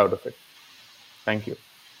something good out of it. Thank you.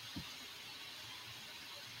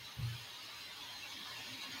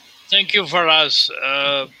 Thank you, Faraz.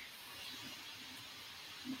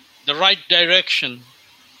 The right direction.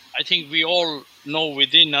 I think we all know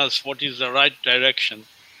within us what is the right direction.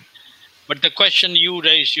 But the question you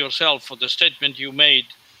raised yourself, or the statement you made,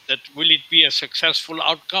 that will it be a successful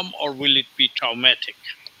outcome or will it be traumatic?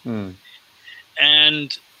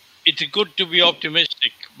 And it's good to be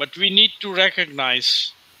optimistic, but we need to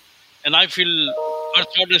recognize, and I feel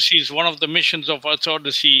Earth Odyssey is one of the missions of Earth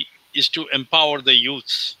Odyssey is to empower the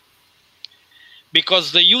youth.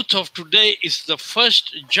 Because the youth of today is the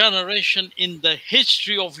first generation in the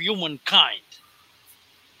history of humankind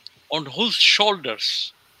on whose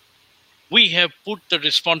shoulders we have put the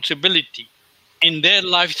responsibility in their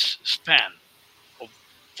lifespan of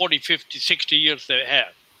 40, 50, 60 years they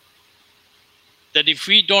have, that if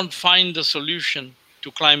we don't find the solution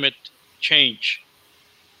to climate change,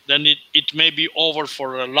 then it may be over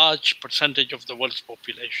for a large percentage of the world's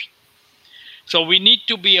population. So we need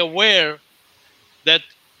to be aware that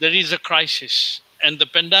there is a crisis, and the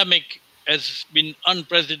pandemic has been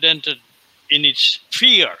unprecedented in its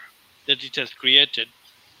fear that it has created.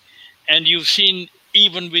 And you've seen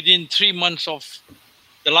even within 3 months of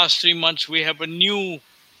the last 3 months, we have a new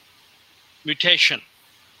mutation.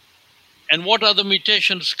 And what other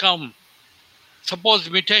mutations come? Suppose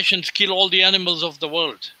mutations kill all the animals of the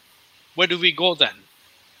world. Where do we go then?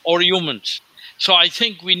 Or humans? So I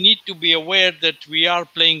think we need to be aware that we are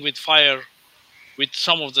playing with fire with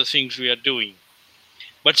some of the things we are doing.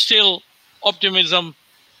 But still, optimism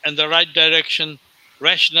and the right direction,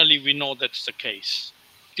 rationally, we know that's the case.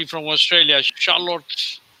 From Australia,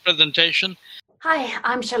 Charlotte's presentation. Hi,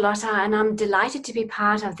 I'm Charlotta, and I'm delighted to be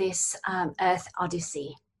part of this Earth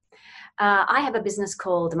Odyssey. I have a business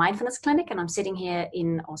called the Mindfulness Clinic, and I'm sitting here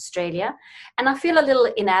in Australia. And I feel a little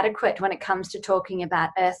inadequate when it comes to talking about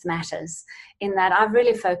Earth matters, in that I've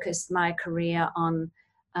really focused my career on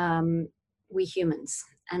we humans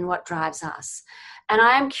and what drives us. And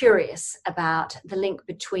I am curious about the link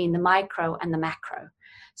between the micro and the macro.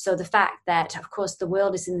 So the fact that, of course, the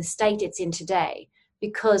world is in the state it's in today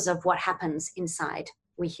because of what happens inside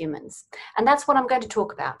we humans. And that's what I'm going to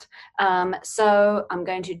talk about. So I'm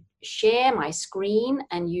going to share my screen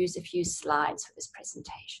and use a few slides for this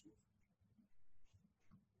presentation.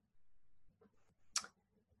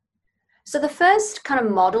 So the first kind of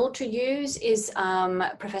model to use is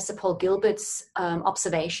Professor Paul Gilbert's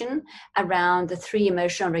observation around the 3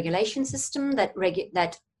 emotional regulation systems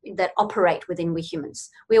that operate within we humans.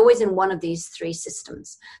 We're always in one of these 3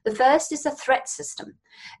 systems. The first is a threat system.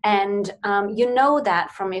 And you know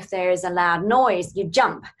that from if there is a loud noise, you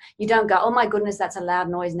jump. You don't go, oh my goodness, that's a loud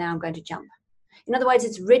noise, now I'm going to jump. In other words,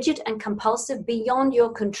 it's rigid and compulsive beyond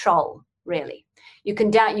your control, really. You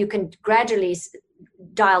can gradually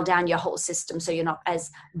dial down your whole system so you're not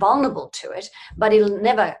as vulnerable to it, but it'll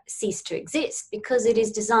never cease to exist because it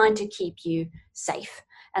is designed to keep you safe.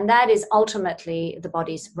 And that is ultimately the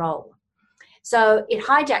body's role. So it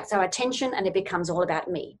hijacks our attention and it becomes all about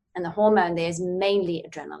me. And the hormone there is mainly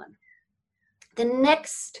adrenaline. The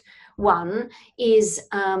next one is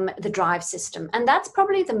the drive system. And that's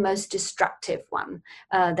probably the most destructive one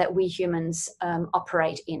that we humans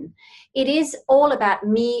operate in. It is all about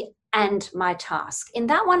me and my task. In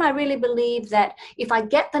that one, I really believe that if I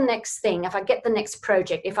get the next thing, if I get the next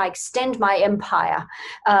project, if I extend my empire,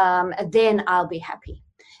 then I'll be happy.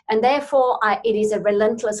 And therefore, it is a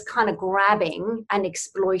relentless kind of grabbing and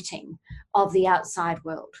exploiting of the outside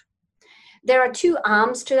world. There are 2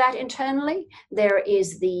 arms to that internally. There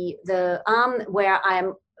is the arm where I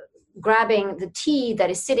am grabbing the tea that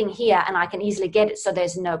is sitting here and I can easily get it, so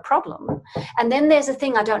there's no problem. And then there's a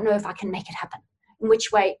thing I don't know if I can make it happen. In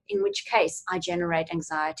which case I generate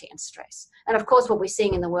anxiety and stress. And of course, what we're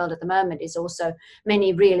seeing in the world at the moment is also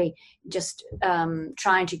many really just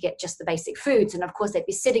trying to get just the basic foods. And of course, they'd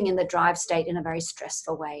be sitting in the drive state in a very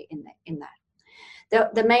stressful way in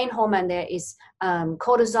that. The main hormone there is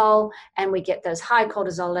cortisol, and we get those high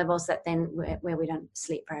cortisol levels that then where we don't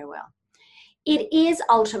sleep very well. It is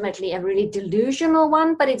ultimately a really delusional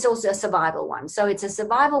one, but it's also a survival one. So it's a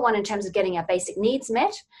survival one in terms of getting our basic needs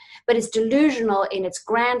met, but it's delusional in its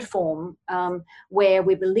grand form, where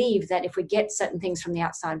we believe that if we get certain things from the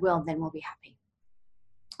outside world, then we'll be happy.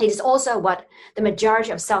 It is also what the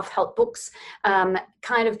majority of self-help books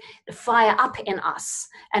kind of fire up in us,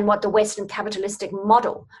 and what the Western capitalistic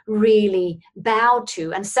model really bow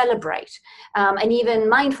to and celebrate. And even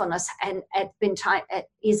mindfulness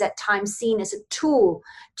is at times seen as a tool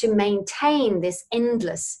to maintain this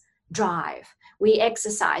endless drive. We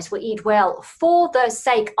exercise, we eat well for the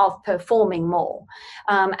sake of performing more.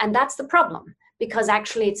 And that's the problem, because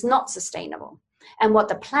actually it's not sustainable. And what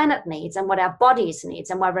the planet needs, and what our bodies needs,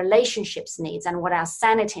 and what relationships needs, and what our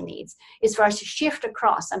sanity needs, is for us to shift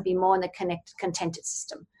across and be more in the connected, contented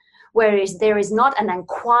system. Whereas there is not an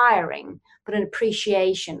acquiring, but an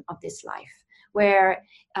appreciation of this life, where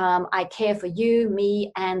I care for you,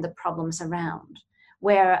 me, and the problems around.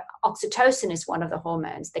 Where oxytocin is one of the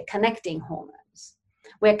hormones, the connecting hormones.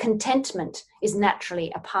 Where contentment is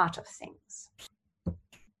naturally a part of things.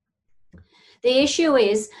 The issue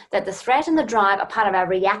is that the threat and the drive are part of our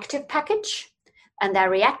reactive package, and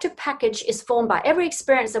that reactive package is formed by every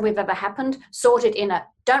experience that we've ever happened, sorted in a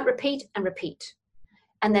don't repeat and repeat.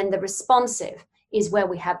 And then the responsive is where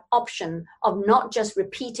we have option of not just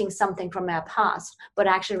repeating something from our past, but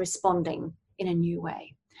actually responding in a new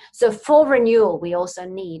way. So for renewal, we also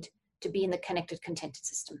need to be in the connected, contented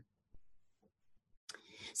system.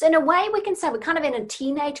 So in a way, we can say we're kind of in a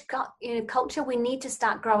teenage culture. We need to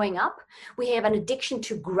start growing up. We have an addiction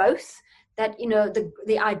to growth. That, you know,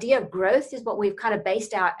 the idea of growth is what we've kind of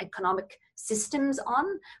based our economic systems on,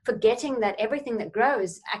 forgetting that everything that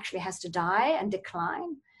grows actually has to die and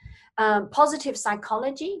decline. Positive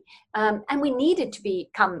psychology, and we needed to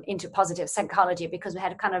come into positive psychology because we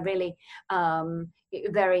had a kind of really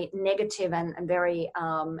very negative and very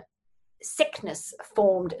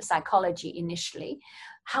sickness-formed psychology initially.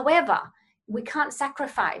 However, we can't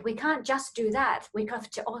sacrifice. We can't just do that. We have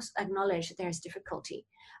to also acknowledge that there is difficulty.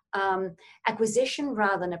 Acquisition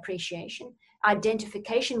rather than appreciation.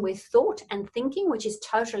 Identification with thought and thinking, which is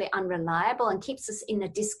totally unreliable and keeps us in a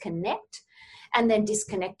disconnect. And then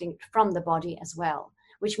disconnecting from the body as well,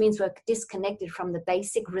 which means we're disconnected from the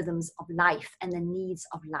basic rhythms of life and the needs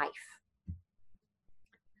of life.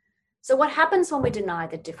 So what happens when we deny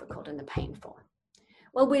the difficult and the painful?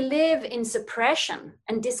 Well, we live in suppression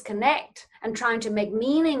and disconnect and trying to make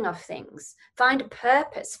meaning of things, find a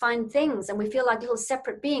purpose, find things, and we feel like little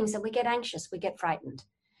separate beings, and we get anxious, we get frightened.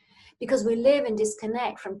 Because we live in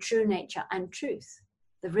disconnect from true nature and truth,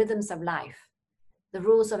 the rhythms of life, the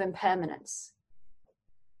rules of impermanence,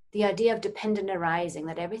 the idea of dependent arising,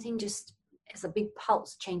 that everything just is a big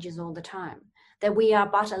pulse, changes all the time, that we are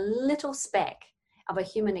but a little speck of a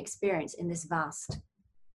human experience in this vast,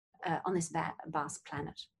 on this vast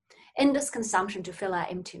planet. Endless consumption to fill our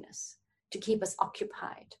emptiness, to keep us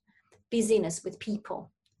occupied, busyness with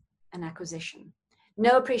people and acquisition.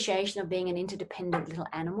 No appreciation of being an interdependent little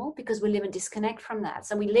animal because we live in disconnect from that.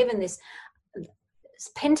 So we live in this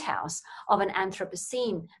penthouse of an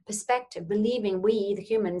Anthropocene perspective, believing we, the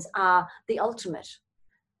humans, are the ultimate.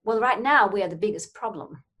 Well, right now, we are the biggest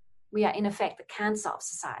problem. We are, in effect, the cancer of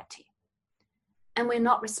society. And we're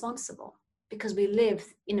not responsible because we live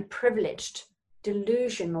in a privileged,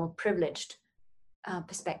 delusional, privileged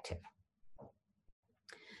perspective.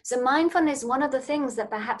 So mindfulness is one of the things that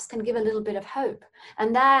perhaps can give a little bit of hope.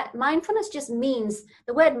 And that mindfulness just means,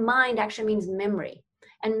 the word mind actually means memory.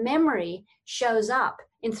 And memory shows up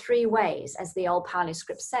in three ways, as the old Pali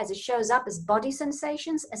script says. It shows up as body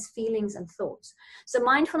sensations, as feelings and thoughts. So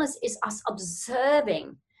mindfulness is us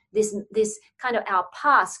observing this kind of our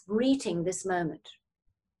past, greeting this moment.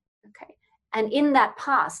 Okay, and in that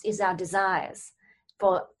past is our desires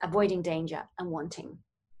for avoiding danger and wanting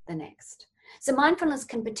the next. So mindfulness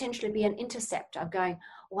can potentially be an interceptor of going,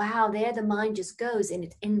 wow, there the mind just goes in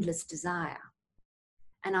its endless desire.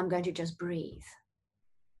 And I'm going to just breathe.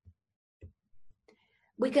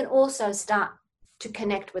 We can also start to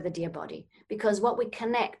connect with the dear body, because what we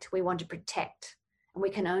connect, we want to protect, and we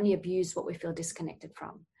can only abuse what we feel disconnected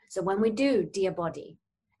from. So when we do dear body,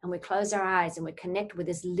 and we close our eyes and we connect with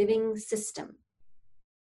this living system,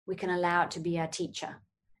 we can allow it to be our teacher,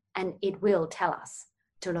 and it will tell us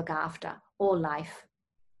to look after all life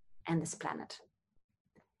and this planet.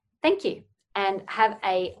 Thank you, and have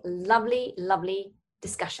a lovely, lovely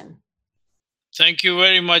discussion. Thank you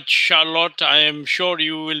very much, Charlotte. I am sure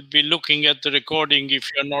you will be looking at the recording if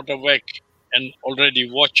you're not awake and already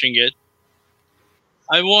watching it.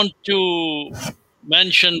 I want to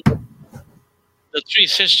mention the three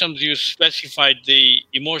systems you specified: the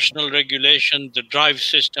emotional regulation, the drive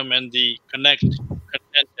system, and the contented.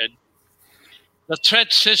 The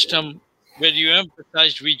threat system, where you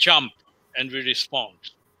emphasized we jump and we respond.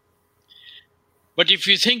 But if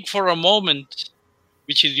you think for a moment,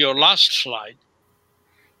 which is your last slide,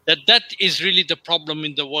 that is really the problem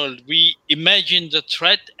in the world. We imagine the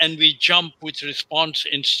threat and we jump with response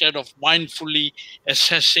instead of mindfully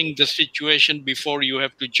assessing the situation before you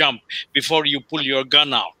have to jump, before you pull your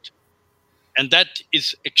gun out. And that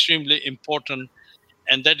is extremely important.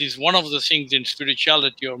 And that is one of the things in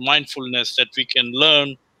spirituality or mindfulness that we can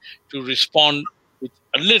learn to respond with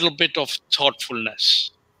a little bit of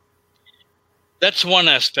thoughtfulness. That's one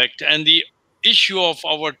aspect. And the issue of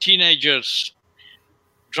our teenagers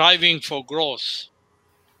driving for growth,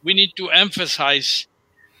 we need to emphasize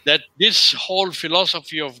that this whole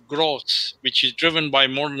philosophy of growth, which is driven by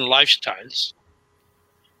modern lifestyles,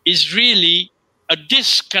 is really a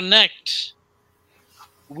disconnect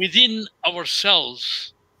within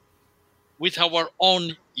ourselves with our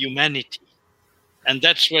own humanity. And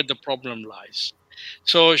that's where the problem lies.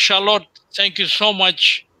 So Charlotte, thank you so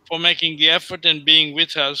much for making the effort and being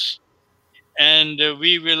with us. And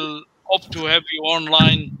we will hope to have you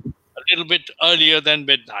online a little bit earlier than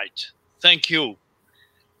midnight. Thank you.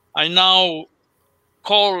 I now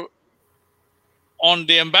call on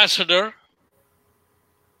the ambassador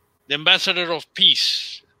of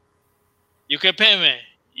peace. Ukepeme,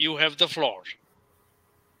 you have the floor.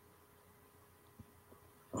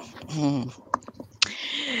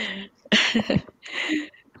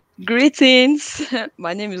 Greetings.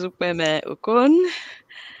 My name is Ukepeme Okon.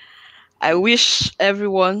 I wish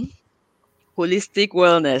everyone holistic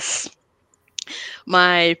wellness.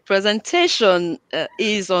 My presentation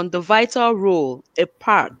is on the vital role a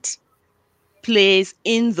part plays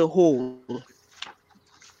in the whole,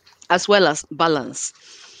 as well as balance.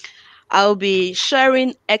 I'll be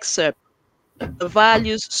sharing excerpts of The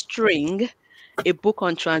Values String, a book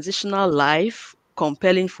on transitional life,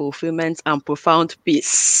 compelling fulfillment and profound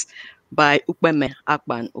peace by Ukepeme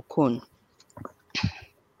Akpan Okon.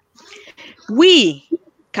 We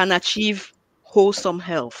can achieve wholesome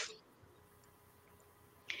health.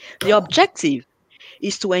 The objective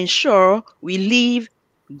is to ensure we live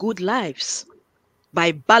good lives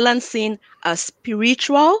by balancing our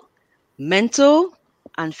spiritual, mental,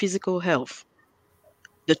 and physical health.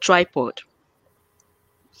 The tripod.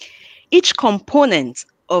 Each component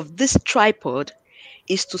of this tripod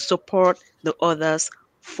is to support the others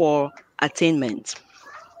for attainment.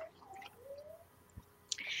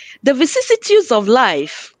 The vicissitudes of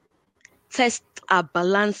life test our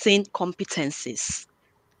balancing competencies.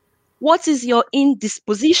 What is your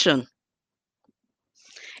indisposition?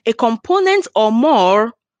 A component or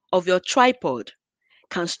more of your tripod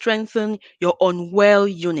can strengthen your unwell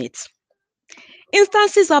unit.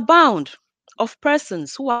 Instances abound of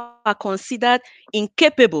persons who are considered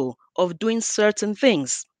incapable of doing certain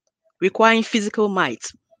things, requiring physical might.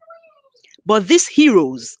 But these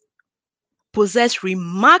heroes possess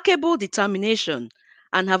remarkable determination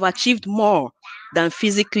and have achieved more than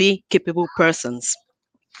physically capable persons.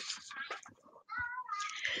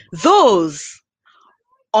 Those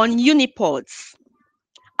on unipods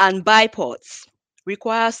and bipods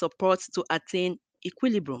require support to attain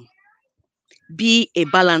equilibrium. Be a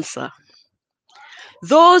balancer.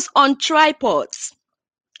 Those on tripods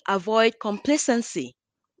avoid complacency.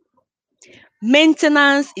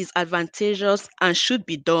 Maintenance is advantageous and should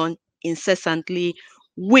be done incessantly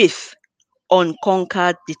with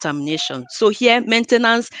unconquered determination. So here,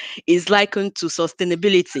 maintenance is likened to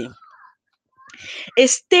sustainability. A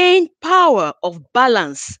staying power of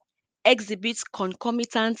balance exhibits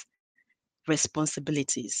concomitant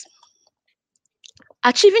responsibilities.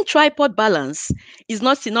 Achieving tripod balance is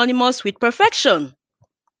not synonymous with perfection.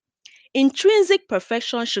 Intrinsic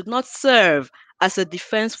perfection should not serve as a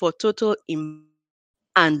defense for total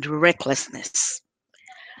and recklessness.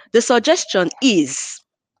 The suggestion is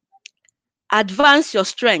advance your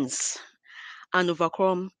strengths and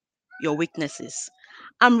overcome your weaknesses.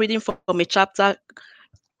 I'm reading from a chapter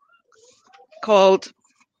called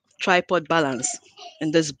Tripod Balance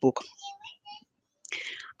in this book.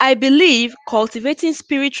 I believe cultivating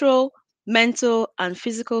spiritual, mental, and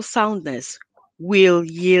physical soundness will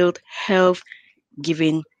yield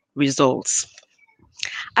health-giving results.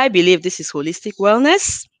 I believe this is holistic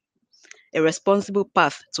wellness, a responsible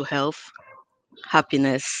path to health,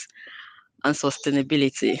 happiness, and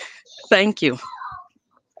sustainability. Thank you.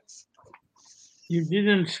 You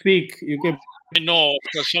didn't speak. I know,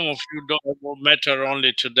 because some of you met her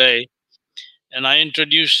only today. And I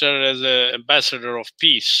introduced her as an ambassador of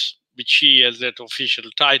peace, which she has that official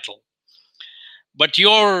title. But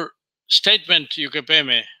your statement,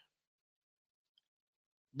 Ukepeme,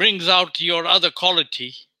 brings out your other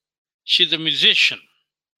quality. She's a musician.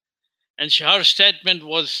 And her statement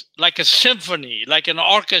was like a symphony, like an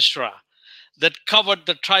orchestra that covered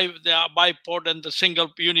the bipod and the single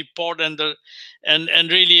unipod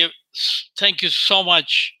and really thank you so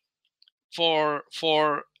much for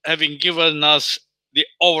having given us the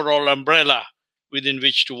overall umbrella within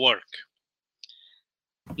which to work.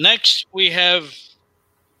 Next, we have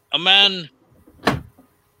a man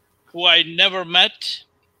who I never met,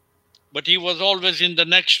 but he was always in the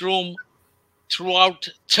next room throughout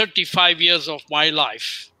 35 years of my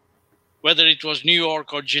life, whether it was New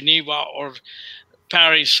York or Geneva or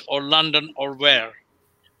Paris or London or where.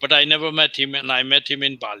 But I never met him, and I met him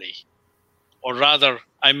in Bali. Or rather,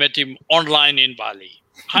 I met him online in Bali.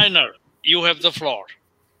 Heiner, you have the floor.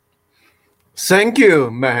 Thank you,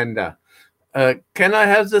 Mahendra. Can I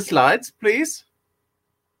have the slides, please?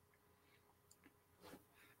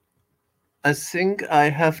 I think I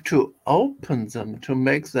have to open them to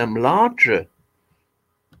make them larger.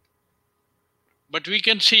 But we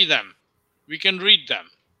can see them. We can read them.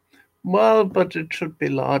 Well, but it should be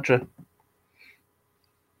larger.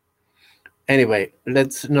 Anyway,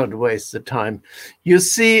 let's not waste the time. You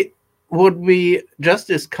see, what we just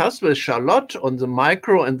discussed with Charlotte on the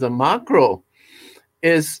micro and the macro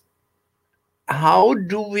is how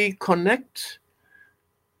do we connect?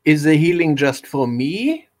 Is the healing just for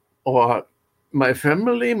me or my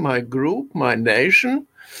family, my group, my nation?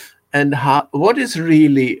 And what is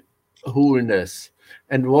really wholeness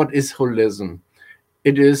and what is holism?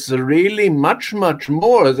 It is really much, much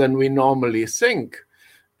more than we normally think.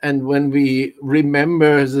 And when we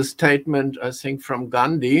remember the statement, I think, from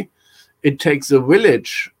Gandhi, it takes a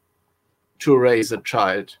village to raise a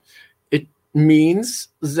child. It means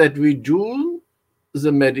that we do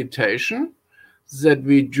the meditation, that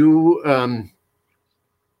we do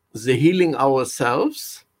the healing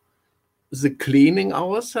ourselves, the cleaning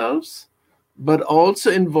ourselves, but also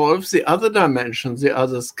involves the other dimensions, the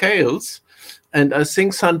other scales. And I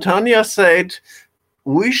think Santanya said,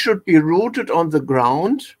 we should be rooted on the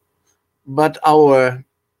ground, but our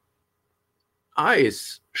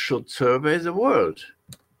eyes should survey the world.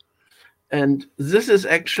 And this is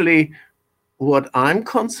actually what I'm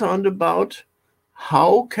concerned about.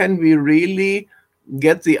 How can we really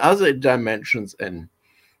get the other dimensions in?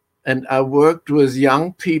 And I worked with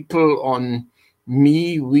young people on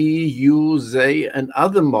me, we, you, they, and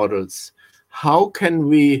other models. How can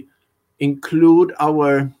we include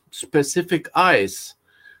our specific eyes?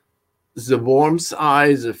 The worm's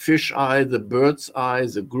eye, the fish eye, the bird's eye,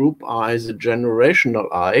 the group eye, the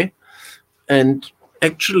generational eye. And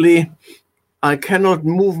actually, I cannot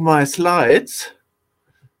move my slides.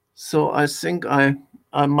 So I think I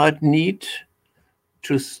might need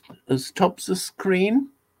to stop the screen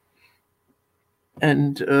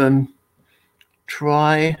and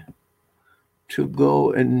try to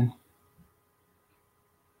go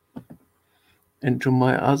into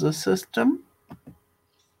my other system.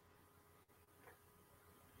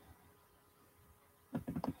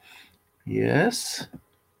 Yes.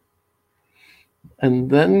 And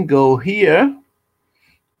then go here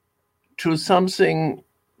to something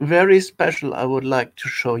very special I would like to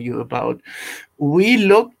show you about. We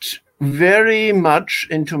looked very much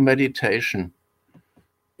into meditation,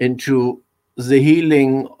 into the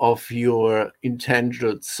healing of your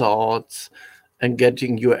intangible thoughts and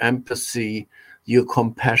getting your empathy, your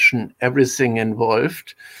compassion, everything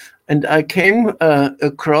involved. And I came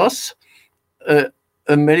across a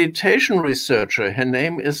meditation researcher. Her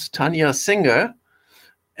name is Tanya Singer.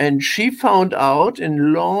 And she found out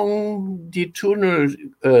in longitudinal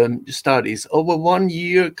studies over 1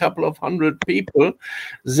 year, a couple of hundred people,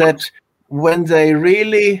 that when they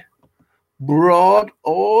really brought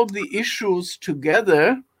all the issues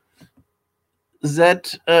together,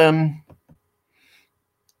 that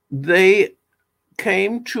they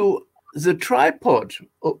came to the tripod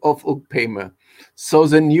of Ukpeme. So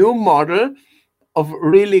the new model of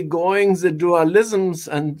really going the dualisms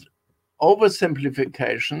and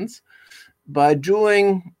oversimplifications by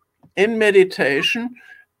doing in meditation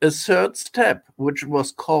a third step, which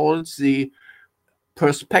was called the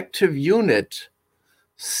perspective unit,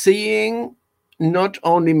 seeing not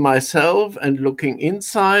only myself and looking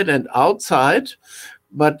inside and outside,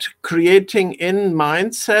 but creating in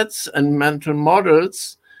mindsets and mental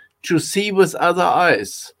models to see with other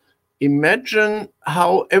eyes. Imagine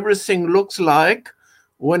how everything looks like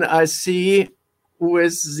when I see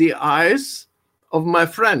with the eyes of my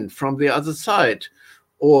friend from the other side,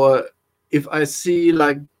 or if I see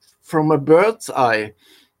like from a bird's eye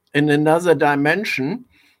in another dimension.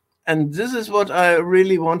 And this is what I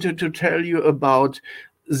really wanted to tell you about.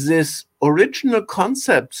 This original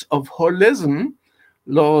concepts of holism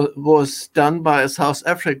was done by a South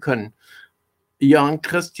African young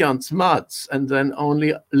Christian Smuts, and then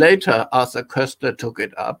only later Arthur Koestler took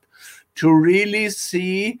it up, to really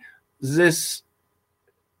see this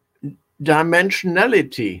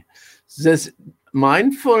dimensionality, this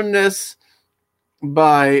mindfulness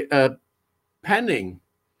by panning,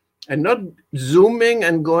 and not zooming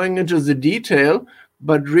and going into the detail,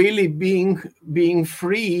 but really being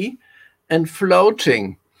free and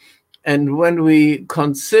floating. And when we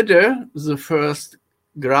consider the first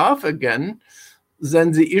graph again,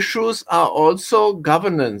 then the issues are also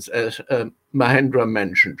governance, as Mahendra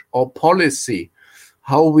mentioned, or policy,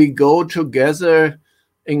 how we go together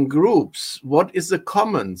in groups. What is the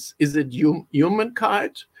commons? Is it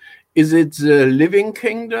humankind? Is it the living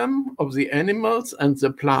kingdom of the animals and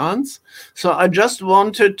the plants? So I just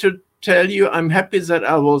wanted to tell you, I'm happy that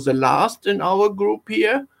I was the last in our group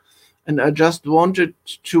here. And I just wanted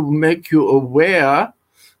to make you aware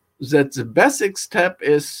that the basic step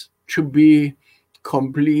is to be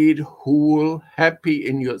complete, whole, happy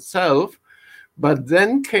in yourself, but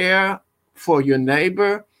then care for your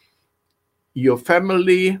neighbor, your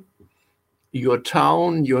family, your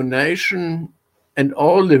town, your nation, and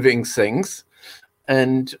all living things.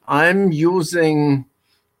 And I'm using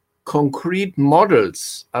concrete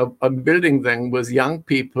models. I'm building them with young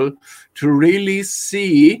people to really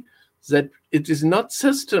see that it is not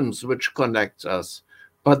systems which connect us,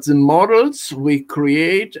 but the models we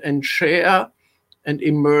create and share and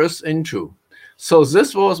immerse into. So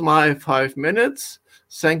this was my 5 minutes.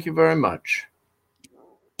 Thank you very much.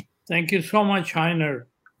 Thank you so much, Heiner.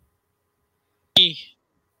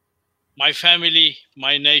 My family,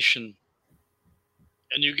 my nation.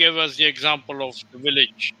 And you gave us the example of the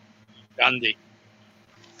village, Gandhi.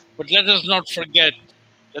 But let us not forget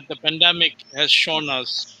that the pandemic has shown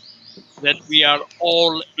us that we are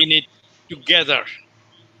all in it together.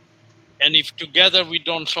 And if together we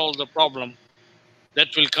don't solve the problem, that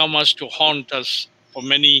will come us to haunt us for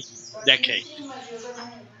many decades.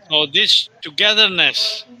 So this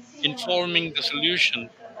togetherness in forming the solution,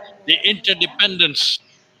 the interdependence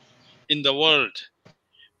in the world,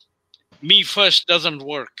 me first doesn't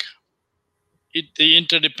work. The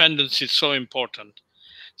interdependence is so important.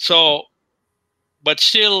 So, but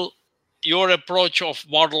still, your approach of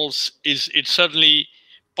models it's certainly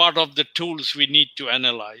part of the tools we need to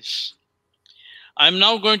analyze. I'm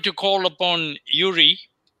now going to call upon Yuri.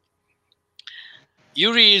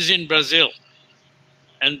 Yuri is in Brazil,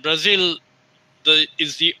 and Brazil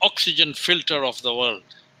is the oxygen filter of the world.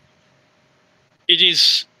 It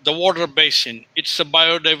is the water basin. It's a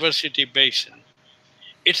biodiversity basin.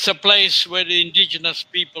 It's a place where the indigenous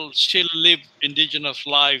people still live indigenous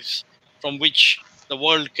lives from which the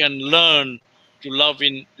world can learn to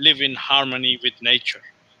live in harmony with nature.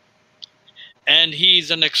 And he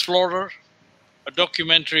is an explorer, a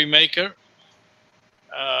documentary maker.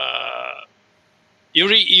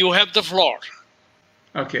 Yuri, you have the floor.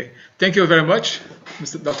 Okay, thank you very much,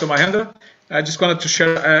 Dr. Mahendra. I just wanted to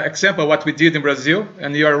share an example of what we did in Brazil.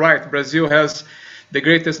 And you are right, Brazil has the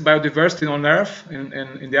greatest biodiversity on Earth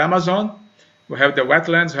in the Amazon. We have the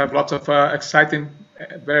wetlands, we have lots of exciting,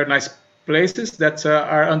 very nice places that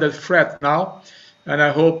are under threat now. And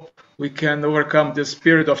I hope we can overcome this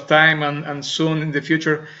period of time, and soon in the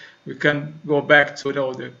future, we can go back to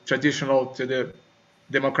the traditional, to the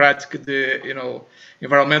democratic,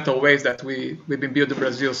 environmental ways that we've been building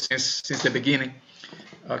Brazil since the beginning.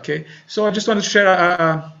 Okay, so I just want to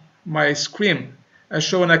share my screen. I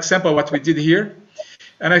show an example of what we did here,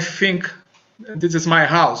 and I think this is my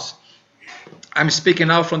house. I'm speaking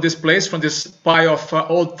now from this place, from this pile of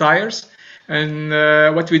old tires. And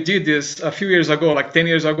what we did is a few years ago, like 10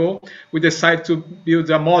 years ago, we decided to build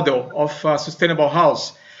a model of a sustainable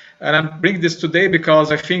house. And I'm bringing this today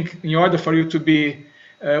because I think in order for you to be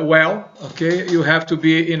well, okay, you have to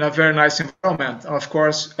be in a very nice environment. Of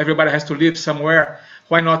course, everybody has to live somewhere.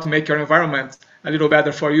 Why not make your environment a little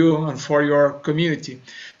better for you and for your community?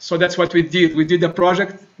 So that's what we did. We did a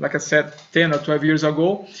project, like I said, 10 or 12 years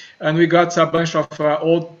ago, and we got a bunch of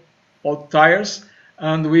old tires,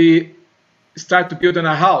 and we started building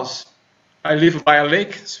a house. I live by a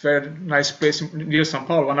lake. It's a very nice place near São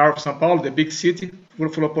Paulo, 1 hour from São Paulo, the big city,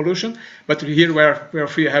 full of pollution. But here we're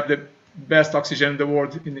free, have the best oxygen in the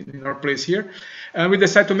world in our place here. And we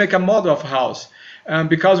decided to make a model of a house. And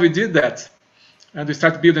because we did that, and we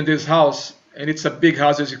started building this house, and it's a big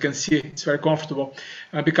house, as you can see, it's very comfortable.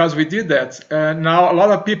 Because we did that, now a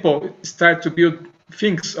lot of people start to build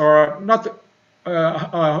things, or not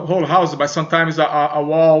a whole house, but sometimes a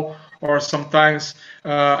wall, or sometimes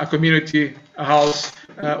a community house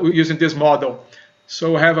using this model.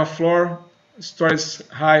 So we have a floor stories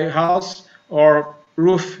high house, or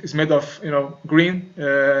roof is made of green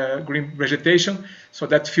vegetation, so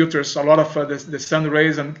that filters a lot of the sun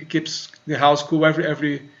rays and keeps the house cool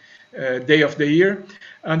every day of the year.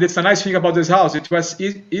 And it's a nice thing about this house. It was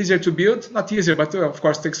easier to build, not easier, but of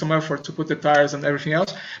course takes some effort to put the tires and everything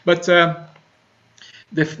else. But the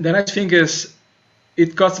nice thing is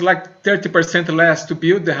it costs like 30% less to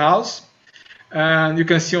build the house. And you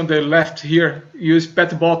can see on the left here, use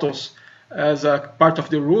PET bottles as a part of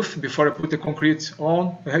the roof before I put the concrete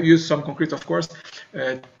on. I use some concrete, of course,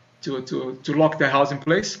 to lock the house in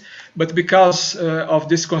place. But because of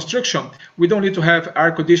this construction, we don't need to have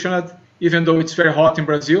air conditioned, even though it's very hot in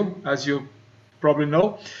Brazil, as you probably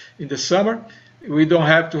know, in the summer. We don't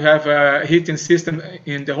have to have a heating system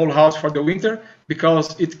in the whole house for the winter,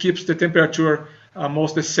 because it keeps the temperature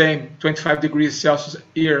almost the same, 25 degrees Celsius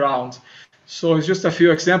year round. So it's just a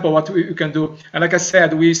few examples what we can do. And like I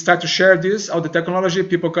said, we start to share this, all the technology.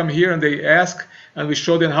 People come here and they ask, and we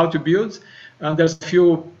show them how to build. And there's a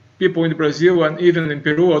few people in Brazil and even in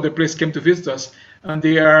Peru, other places came to visit us, and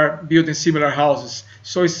they are building similar houses.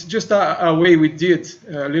 So it's just a way we did,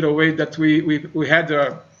 a little way that we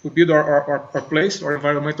build our place, our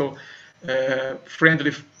environmental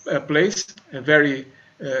friendly place, a very,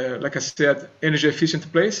 like I said, energy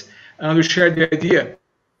efficient place. And we share the idea.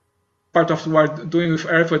 Part of what we're doing with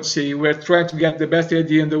RFODC, we're trying to get the best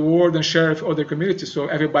idea in the world and share it with other communities so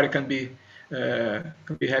everybody can be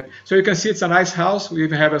happy. So you can see it's a nice house. We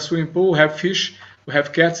even have a swimming pool, we have fish, we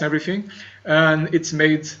have cats and everything. And it's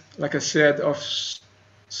made, like I said, of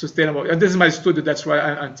sustainable. And this is my studio, that's why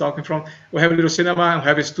I'm talking from. We have a little cinema and we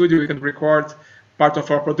have a studio. We can record part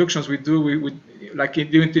of our productions we do. We like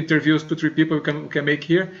doing interviews, 2-3 people we can make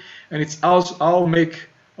here. And it's all make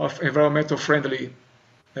of environmental friendly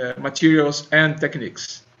materials and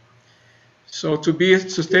techniques. So to be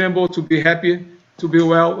sustainable, to be happy, to be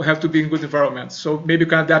well, we have to be in good environment. So maybe you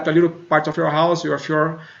can adapt a little part of your house or of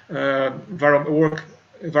your work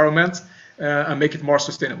environment and make it more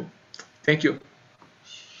sustainable. Thank you.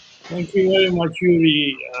 Thank you very much,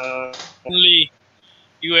 Yuri. Only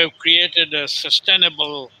you have created a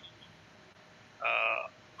sustainable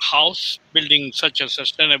house, building such a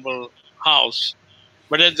sustainable house.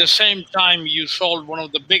 But at the same time, you solved one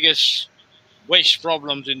of the biggest waste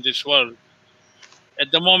problems in this world.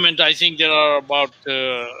 At the moment, I think there are about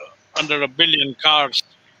under 1 billion cars.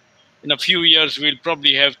 In a few years, we'll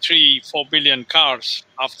probably have 3-4 billion cars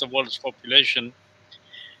of the world's population.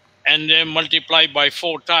 And then multiply by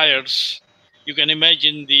 4 tires. You can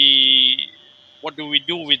imagine what do we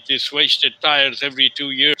do with these wasted tires every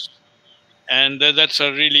 2 years? And that's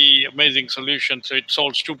a really amazing solution. So it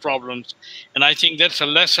solves 2 problems. And I think that's a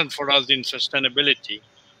lesson for us in sustainability.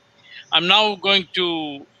 I'm now going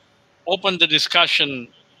to open the discussion.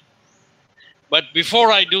 But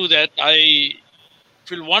before I do that, I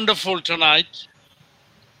feel wonderful tonight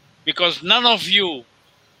because none of you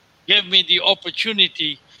gave me the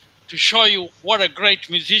opportunity to show you what a great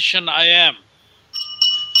musician I am.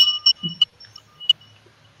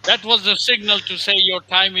 That was the signal to say your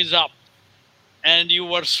time is up. And you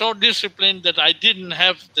were so disciplined that I didn't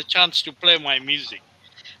have the chance to play my music.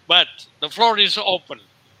 But the floor is open.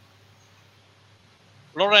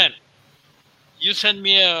 Lauren, you send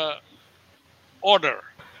me an order.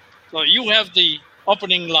 So you have the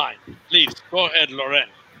opening line. Please, go ahead, Lauren.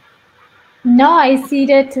 No, I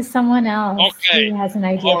ceded to someone else okay. who has an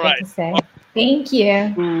idea of what to say. Thank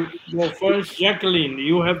you. To go first, Jacqueline,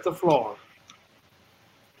 you have the floor.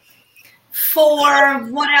 For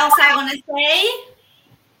what else I want to say?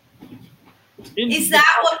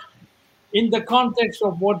 In the context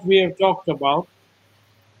of what we have talked about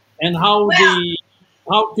and how we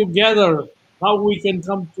can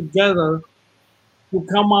come together to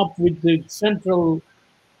come up with the central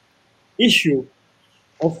issue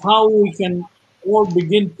of how we can all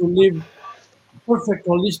begin to live perfect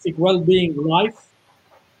holistic well-being life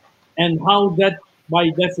and how that by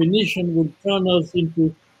definition will turn us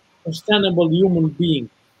into sustainable human being,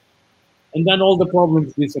 and then all the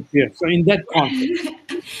problems disappear. So in that context.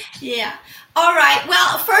 Yeah. All right.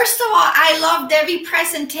 Well, first of all, I loved every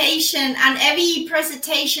presentation, and every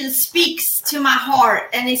presentation speaks to my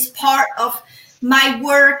heart and is part of my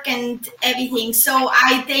work and everything. So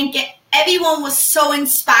I think everyone was so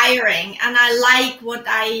inspiring, and I like what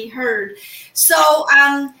I heard. So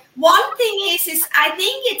one thing is I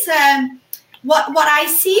think it's what I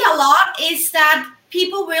see a lot is that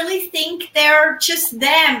people really think they're just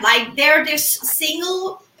them, like they're this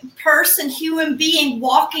single person, human being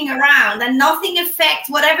walking around and nothing affects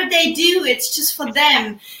whatever they do. It's just for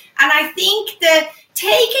them. And I think that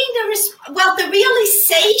taking the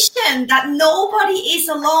realization that nobody is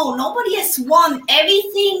alone, nobody is one.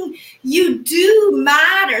 Everything you do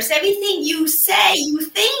matters. Everything you say, you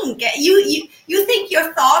think. You think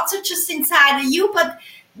your thoughts are just inside of you, but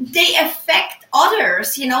they affect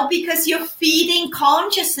others, because you're feeding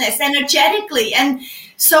consciousness energetically. And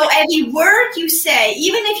so every word you say,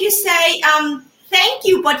 even if you say thank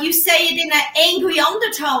you, but you say it in an angry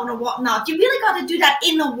undertone or whatnot, you really got to do that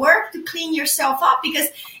inner work to clean yourself up. Because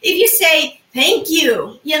if you say thank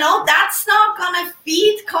you, that's not going to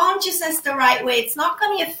feed consciousness the right way. It's not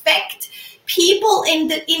going to affect people in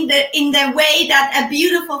the way that a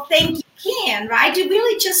beautiful thank you can, right? You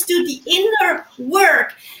really just do the inner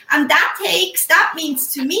work. And that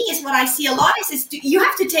means to me is what I see a lot is you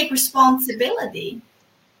have to take responsibility.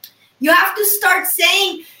 You have to start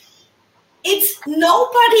saying, it's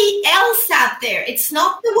nobody else out there. It's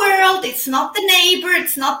not the world. It's not the neighbor.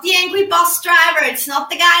 It's not the angry bus driver. It's not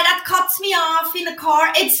the guy that cuts me off in a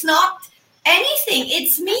car. It's not anything.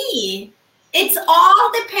 It's me. It's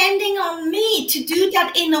all depending on me to do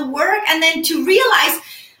that inner work and then to realize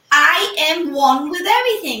I am one with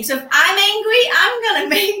everything. So if I'm angry, I'm going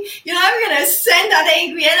to send that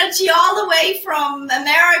angry energy all the way from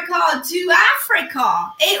America to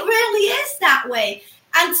Africa. It really is that way.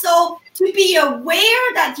 And so to be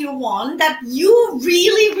aware that you're one, that you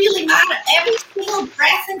really, really matter. Every single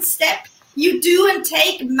breath and step you do and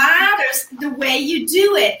take matters the way you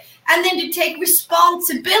do it. And then to take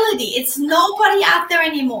responsibility. It's nobody out there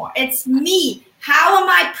anymore. It's me. How am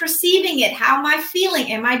I perceiving it? How am I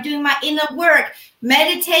feeling? Am I doing my inner work?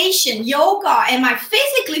 Meditation, yoga. Am I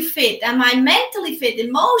physically fit? Am I mentally fit?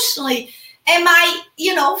 Emotionally? Am I,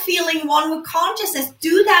 feeling one with consciousness?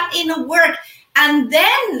 Do that inner work. And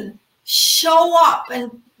then show up and,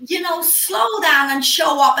 slow down and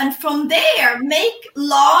show up. And from there, make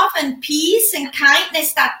love and peace and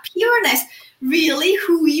kindness, that pureness, really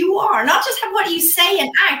who you are. Not just have what you say and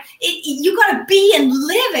act. You got to be and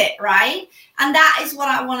live it, right? And that is what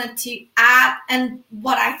I wanted to add and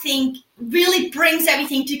what I think really brings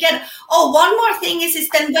everything together. Oh, one more thing is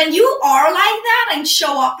then when you are like that and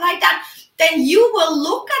show up like that, then you will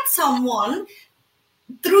look at someone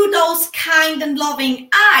through those kind and loving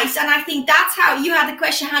eyes. And I think that's how you had the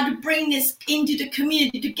question, how to bring this into the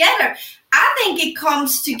community together. I think it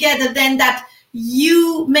comes together then that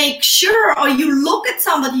you make sure, or you look at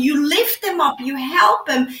somebody, you lift them up, you help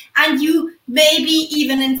them, and you maybe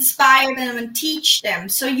even inspire them and teach them.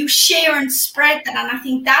 So you share and spread that. And I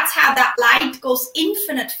think that's how that light goes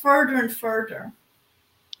infinite further and further.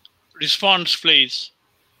 Response, please.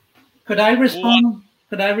 Could I respond?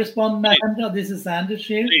 Mahendra? This is Anders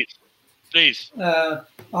here. Please.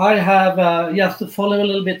 I have, just to follow a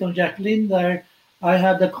little bit on Jacqueline there, I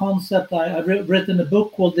have the concept, I've written a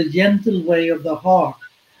book called The Gentle Way of the Heart.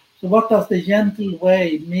 So what does the gentle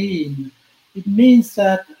way mean? It means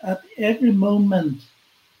that at every moment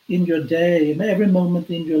in your day, and every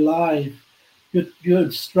moment in your life,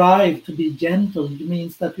 you strive to be gentle. It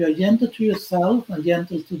means that you are gentle to yourself and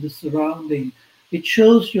gentle to the surrounding. It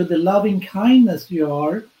shows you the loving kindness you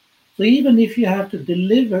are. So even if you have to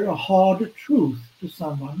deliver a hard truth to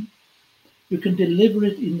someone, you can deliver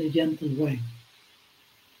it in a gentle way.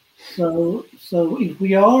 So if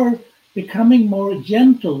we are becoming more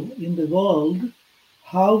gentle in the world,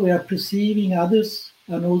 how we are perceiving others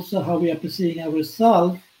and also how we are perceiving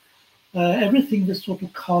ourselves, everything will sort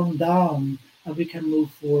of calm down and we can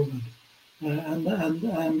move forward.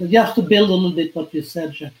 And just to build a little bit what you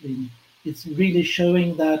said, Jacqueline, it's really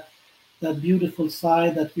showing that beautiful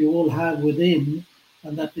side that we all have within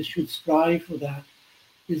and that we should strive for that.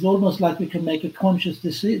 It's almost like we can make a conscious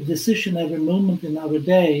decision every moment in our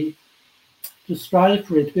day to strive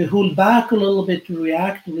for it. We hold back a little bit to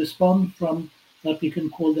react, to respond from that we can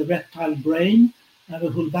call the reptile brain, and we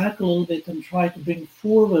hold back a little bit and try to bring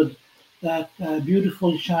forward that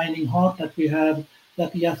beautiful shining heart that we have,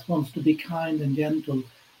 that just wants to be kind and gentle,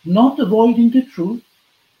 not avoiding the truth,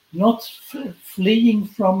 not fleeing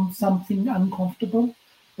from something uncomfortable,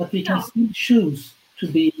 but we can still choose to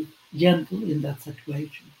be gentle in that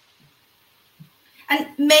situation. And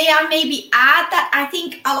may I maybe add that I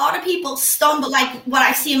think a lot of people stumble, like what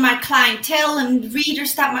I see in my clientele and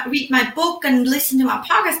readers that might read my book and listen to my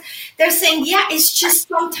podcast, they're saying, yeah, it's just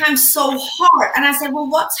sometimes so hard. And I said, well,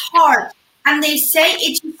 what's hard? And they say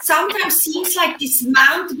it sometimes seems like this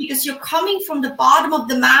mountain because you're coming from the bottom of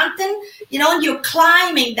the mountain, and you're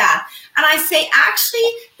climbing that. And I say, actually,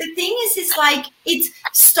 the thing is, it's like it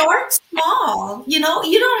starts small. You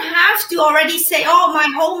don't have to already say, oh,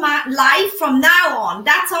 my whole life from now on,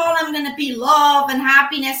 that's all I'm going to be love and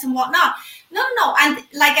happiness and whatnot. No. And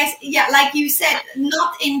like you said,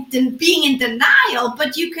 not being in denial,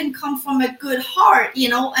 but you can come from a good heart,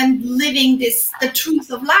 and living the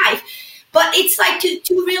truth of life. But it's like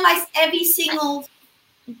to realize every single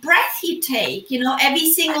breath you take, every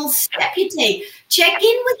single step you take, check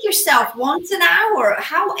in with yourself once an hour.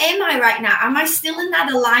 How am I right now? Am I still in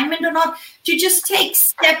that alignment or not? To just take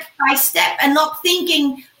step by step and not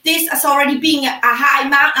thinking this as already being a high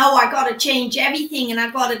mountain. Oh, I got to change everything, and I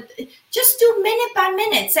got to just do minute by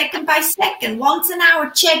minute, second by second, once an hour,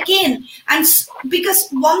 check in. And because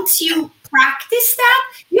once you practice that,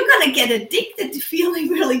 you're going to get addicted to feeling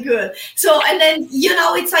really good. So, and then,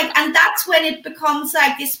 it's like, and that's when it becomes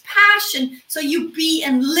like this passion. So you be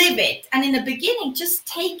and live it. And in the beginning, just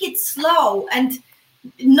take it slow and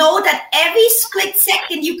know that every split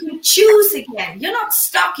second you can choose again. You're not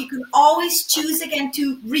stuck. You can always choose again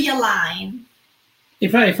to realign.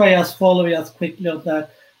 If I just follow just quickly on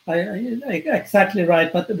that, I exactly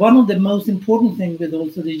right. But one of the most important things with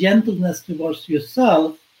also the gentleness towards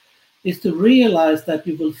yourself is to realize that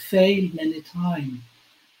you will fail many times.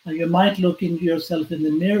 And you might look into yourself in the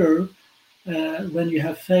mirror when you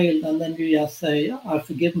have failed, and then you just say, I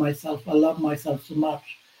forgive myself, I love myself so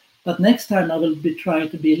much. But next time I will be trying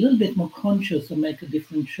to be a little bit more conscious and make a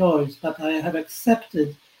different choice. But I have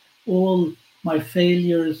accepted all my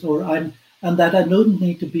failures, and that I don't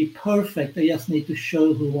need to be perfect. I just need to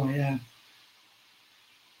show who I am.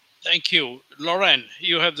 Thank you. Lauren,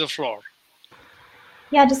 you have the floor.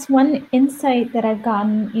 Yeah, just one insight that I've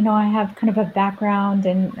gotten, I have kind of a background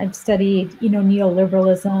and I've studied,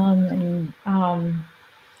 neoliberalism and,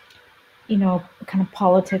 kind of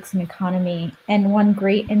politics and economy. And one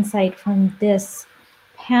great insight from this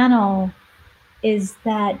panel is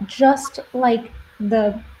that just like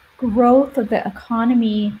the growth of the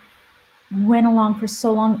economy went along for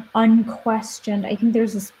so long unquestioned, I think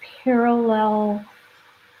there's this parallel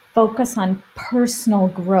focus on personal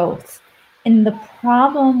growth. And the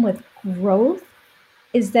problem with growth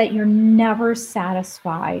is that you're never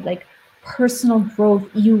satisfied. Like personal growth,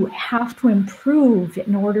 you have to improve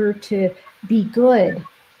in order to be good.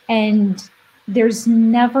 And there's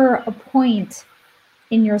never a point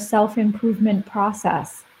in your self-improvement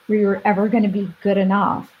process where you're ever going to be good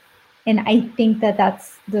enough. And I think that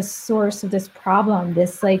that's the source of this problem,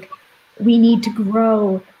 this like, we need to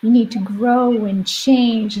grow and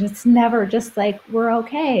change. And it's never just like, we're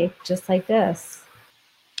okay, just like this.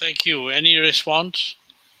 Thank you. Any response?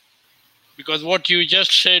 Because what you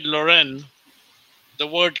just said, Lauren, the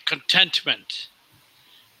word contentment,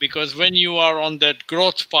 because when you are on that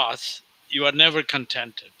growth path, you are never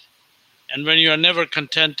contented. And when you are never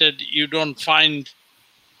contented, you don't find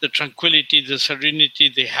the tranquility, the serenity,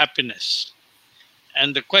 the happiness.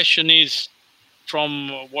 And the question is, from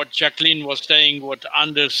what Jacqueline was saying, what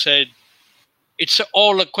Anders said, it's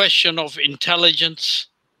all a question of intelligence,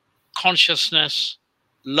 consciousness,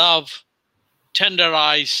 love, tender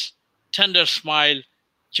eyes, tender smile,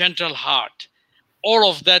 gentle heart. All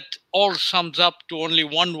of that all sums up to only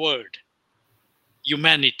one word: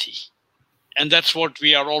 humanity. And that's what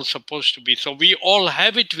we are all supposed to be. So we all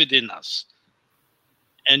have it within us.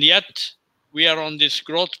 And yet we are on this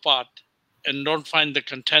growth path and don't find the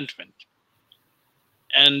contentment.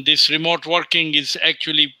 And this remote working is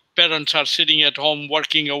actually, parents are sitting at home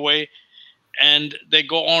working away, and they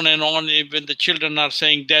go on and on. Even the children are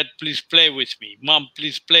saying, Dad, please play with me. Mom,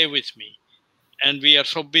 please play with me. And we are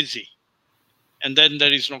so busy. And then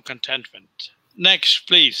there is no contentment. Next,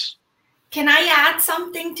 please. Can I add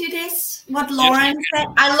something to this? What Lauren said?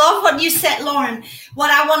 I love what you said, Lauren. What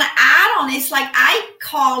I want to add on is like, I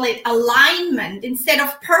call it alignment instead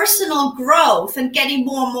of personal growth and getting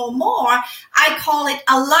more. I call it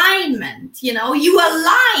alignment. You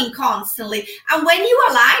align constantly. And when you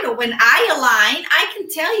align, or when I align, I can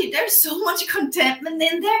tell you there's so much contentment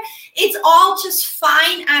in there. It's all just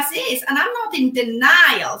fine as is. And I'm not in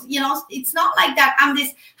denial. It's not like that I'm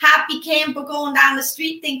this happy camper going down the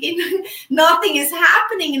street thinking nothing is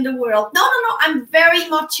happening in the world. No. I'm very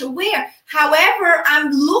much aware. However,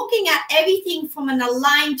 I'm looking at everything from an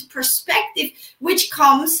aligned perspective, which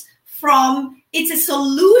comes from, it's a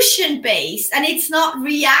solution based and it's not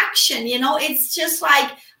reaction. It's just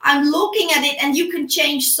like, I'm looking at it, and you can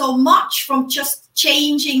change so much from just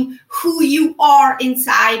changing who you are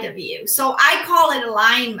inside of you. So I call it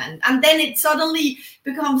alignment. And then it suddenly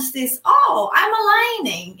becomes this, I'm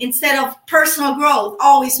aligning, instead of personal growth,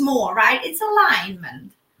 always more, right? It's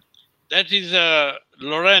alignment. That is,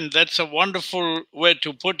 Lauren, that's a wonderful way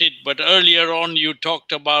to put it. But earlier on, you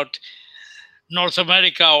talked about North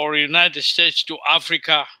America or United States to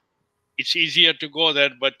Africa. It's easier to go there,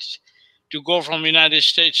 but to go from United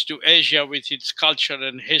States to Asia with its culture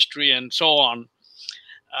and history and so on.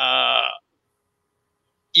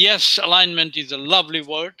 Yes, alignment is a lovely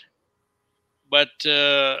word, but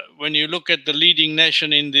when you look at the leading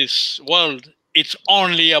nation in this world, it's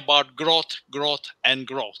only about growth, growth, and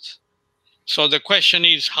growth. So the question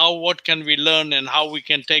is, what can we learn and how we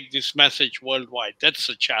can take this message worldwide? That's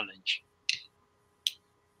the challenge.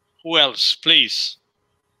 Who else, please?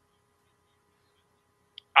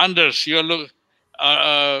 Anders,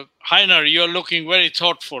 Heiner, you're looking very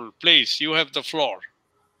thoughtful. Please, you have the floor.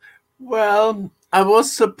 Well, I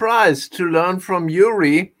was surprised to learn from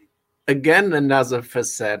Yuri again another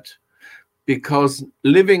facet, because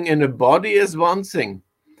living in a body is one thing,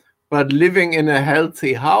 but living in a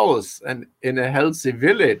healthy house and in a healthy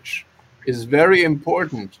village is very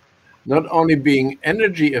important. Not only being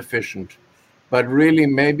energy efficient, but really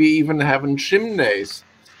maybe even having chimneys.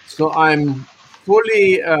 So I'm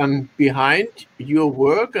fully behind your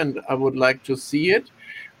work, and I would like to see it.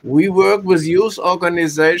 We work with youth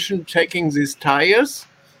organization taking these tires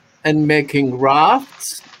and making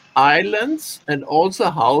rafts, islands, and also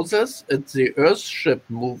houses. It's the Earthship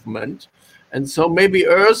movement. And so maybe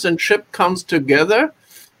Earth and ship comes together.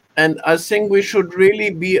 And I think we should really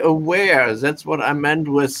be aware, that's what I meant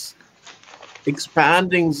with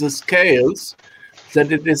expanding the scales,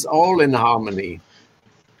 that it is all in harmony.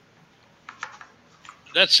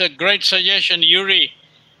 That's a great suggestion, Yuri.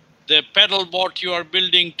 The pedal boat you are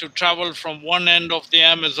building to travel from one end of the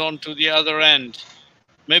Amazon to the other end.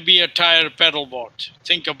 Maybe a tire pedal boat.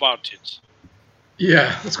 Think about it.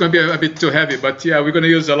 Yeah, it's going to be a bit too heavy, but yeah, we're going to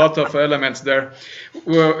use a lot of elements there.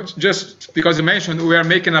 Well, just because you mentioned, we are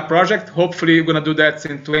making a project. Hopefully, we're going to do that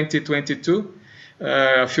in 2022.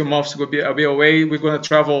 A few months will be away. We're going to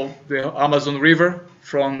travel the Amazon River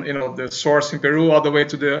from the source in Peru all the way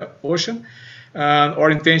to the ocean.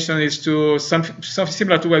 Our intention is to something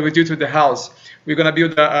similar to what we did with the house. We're going to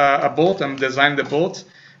build a boat and design the boat.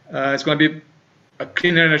 It's going to be a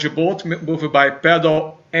clean energy boat moved by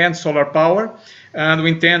pedal and solar power. And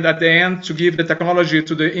we intend at the end to give the technology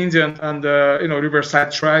to the Indian and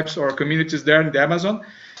riverside tribes or communities there in the Amazon,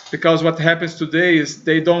 because what happens today is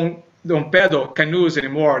they don't pedal canoes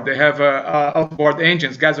anymore. They have outboard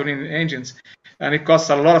engines, gasoline engines, and it costs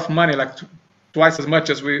a lot of money, like twice as much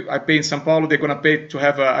as I pay in São Paulo. They're going to pay to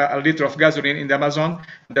have a liter of gasoline in the Amazon.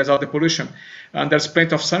 There's all the pollution. And there's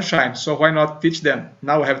plenty of sunshine, so why not teach them?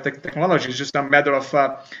 Now we have technology. It's just a matter of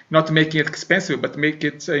not making it expensive, but make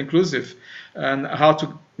it inclusive, and how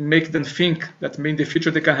to make them think that in the future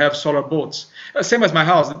they can have solar boats. Same as my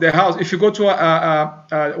house. The house, if you go to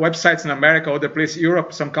websites in America or other place,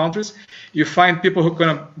 Europe, some countries, you find people who are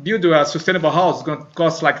going to build a sustainable house. It's going to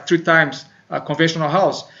cost like 3 times a conventional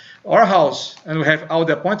house. Our house, and we have all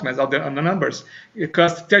the appointments, all the numbers, it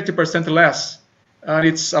costs 30% less. And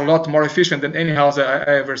it's a lot more efficient than any house I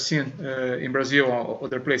ever seen in Brazil or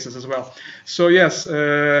other places as well. So yes,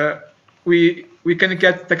 we can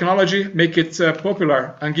get technology, make it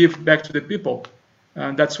popular, and give back to the people.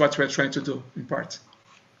 And that's what we're trying to do in part.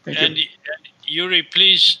 Thank you. Yuri,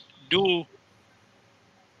 please do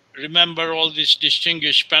remember all these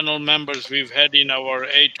distinguished panel members we've had in our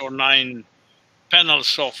 8 or 9 panels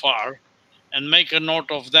so far, and make a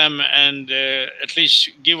note of them, and at least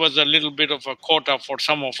give us a little bit of a quota for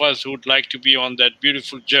some of us who would like to be on that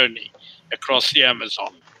beautiful journey across the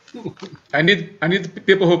Amazon. I need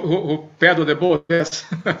people who paddle the boat, yes,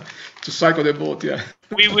 to cycle the boat, yeah.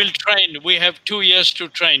 We will train. We have 2 years to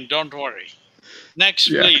train. Don't worry. Next,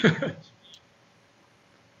 please.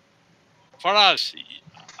 For us,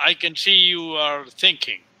 I can see you are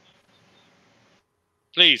thinking.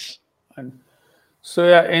 Please. So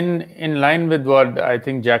yeah, in line with what I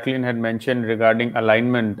think Jacqueline had mentioned regarding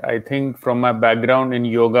alignment, I think from my background in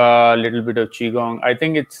yoga, a little bit of Qigong, I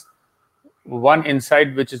think it's one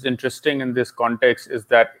insight which is interesting in this context is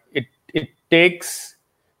that it takes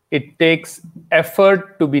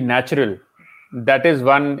effort to be natural. That is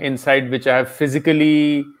one insight which I have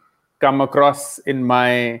physically come across in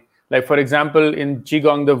my, like for example, in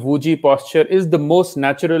Qigong, the Wuji posture is the most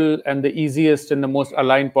natural and the easiest and the most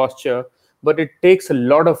aligned posture. But it takes a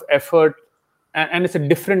lot of effort, and it's a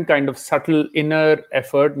different kind of subtle inner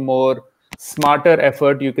effort, more smarter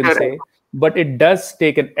effort, you can say. But it does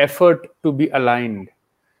take an effort to be aligned.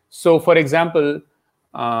 So, for example,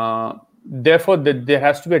 therefore, there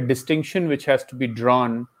has to be a distinction which has to be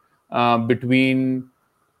drawn between,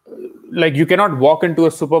 like you cannot walk into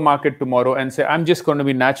a supermarket tomorrow and say, I'm just going to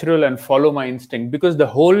be natural and follow my instinct, because the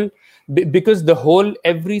whole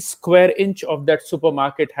every square inch of that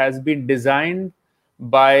supermarket has been designed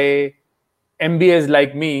by MBAs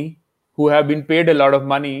like me who have been paid a lot of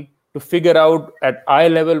money to figure out at eye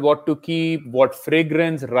level what to keep, what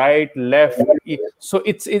fragrance, right, left. So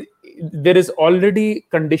there is already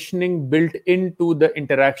conditioning built into the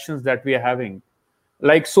interactions that we are having.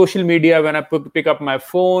 Like social media, when I pick up my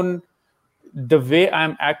phone, the way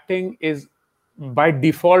I'm acting is by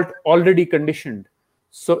default already conditioned.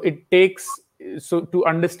 So to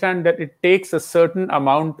understand that it takes a certain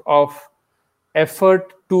amount of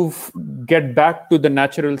effort to get back to the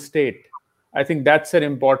natural state. I think that's an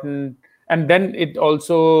important, and then it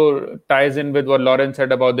also ties in with what Lauren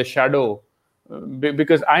said about the shadow,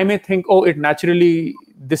 because I may think, oh, it naturally,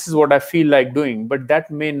 this is what I feel like doing, but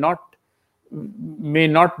that may not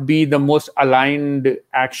be the most aligned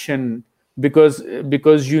action, because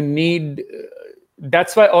you need,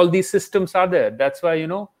 that's why all these systems are there. That's why,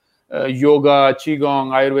 yoga,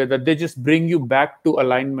 qigong, Ayurveda, they just bring you back to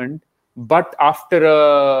alignment, but after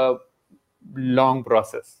a long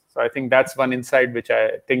process. So I think that's one insight which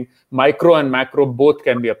I think micro and macro both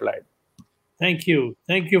can be applied. Thank you.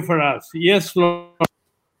 Thank you for us. Yes, Lauren?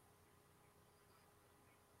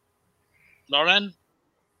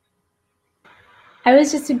 I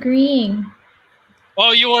was just agreeing.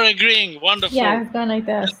 Oh, you were agreeing. Wonderful. Yeah, I was going like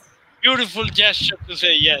this. Beautiful gesture to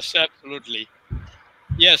say yes, absolutely.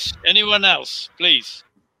 Yes, anyone else, please?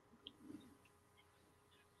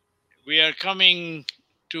 We are coming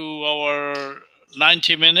to our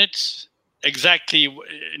 90 minutes, exactly,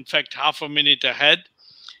 in fact, half a minute ahead.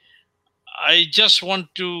 I just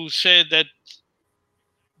want to say that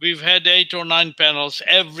we've had 8 or 9 panels.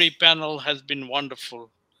 Every panel has been wonderful.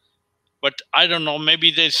 But I don't know,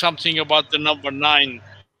 maybe there's something about the number 9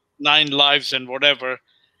 lives and whatever.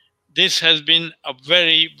 This has been a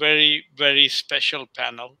very, very, very special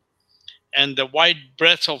panel. And the wide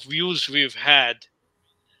breadth of views we've had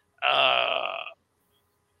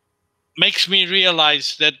makes me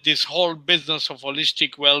realize that this whole business of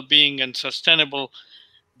holistic well-being and sustainable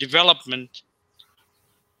development,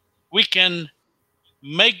 we can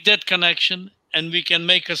make that connection and we can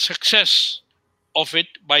make a success of it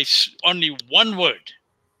by only one word: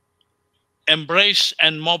 embrace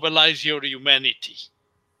and mobilize your humanity.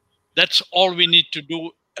 That's all we need to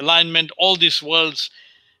do. Alignment, all these worlds,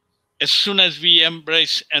 as soon as we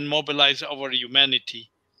embrace and mobilize our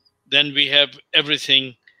humanity, then we have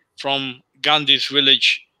everything from Gandhi's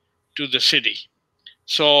village to the city.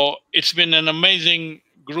 So it's been an amazing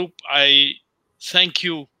group. I thank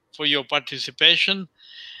you for your participation.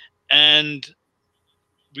 And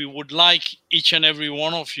we would like each and every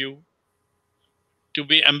one of you to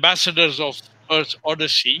be ambassadors of Earth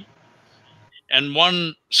Odyssey. And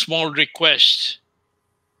one small request: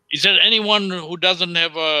 is there anyone who doesn't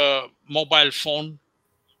have a mobile phone?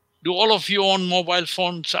 Do all of you own mobile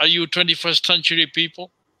phones? Are you 21st century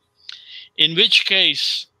people? In which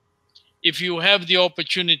case, if you have the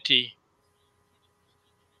opportunity,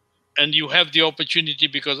 and you have the opportunity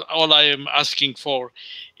because all I am asking for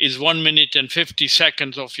is 1 minute and 50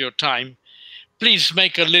 seconds of your time, please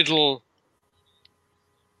make a little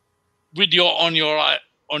video on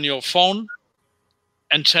your phone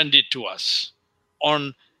and send it to us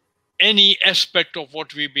on any aspect of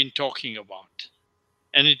what we've been talking about.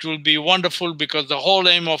 And it will be wonderful, because the whole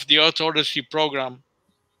aim of the Earth Odyssey program,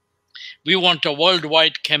 we want a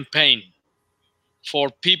worldwide campaign for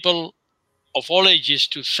people of all ages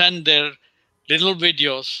to send their little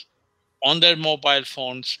videos on their mobile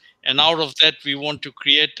phones. And out of that, we want to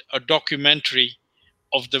create a documentary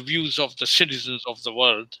of the views of the citizens of the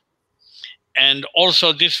world. And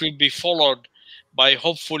also this will be followed by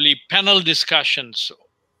hopefully panel discussions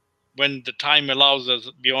when the time allows us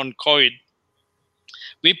beyond COVID.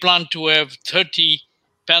 We plan to have 30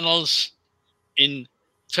 panels in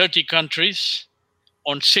 30 countries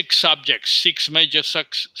on 6 subjects, 6 major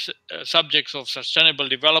subjects of sustainable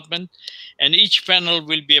development. And each panel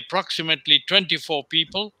will be approximately 24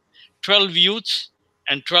 people, 12 youths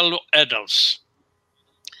and 12 adults.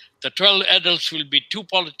 The 12 adults will be 2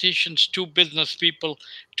 politicians, 2 business people,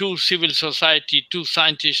 2 civil society, 2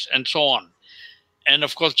 scientists, and so on. And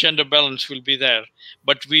of course, gender balance will be there.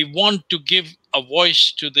 But we want to give a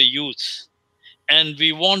voice to the youth. And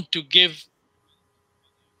we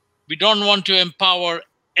don't want to empower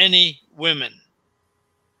any women.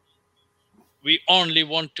 We only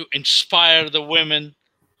want to inspire the women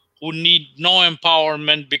who need no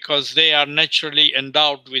empowerment, because they are naturally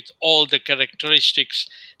endowed with all the characteristics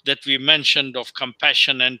that we mentioned of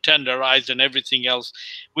compassion and tender eyes and everything else,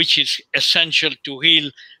 which is essential to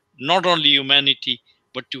heal not only humanity,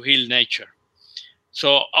 but to heal nature.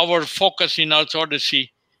 So our focus in Earth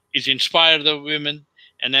Odyssey is inspire the women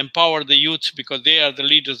and empower the youth, because they are the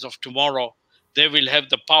leaders of tomorrow. They will have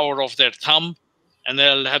the power of their thumb, and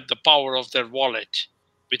they'll have the power of their wallet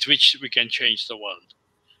with which we can change the world.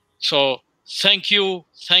 So thank you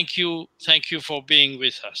for being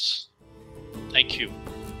with us. Thank you.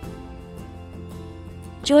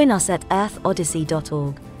 Join us at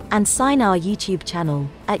earthodyssey.org and sign our YouTube channel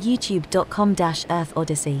at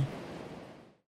youtube.com/earthodyssey.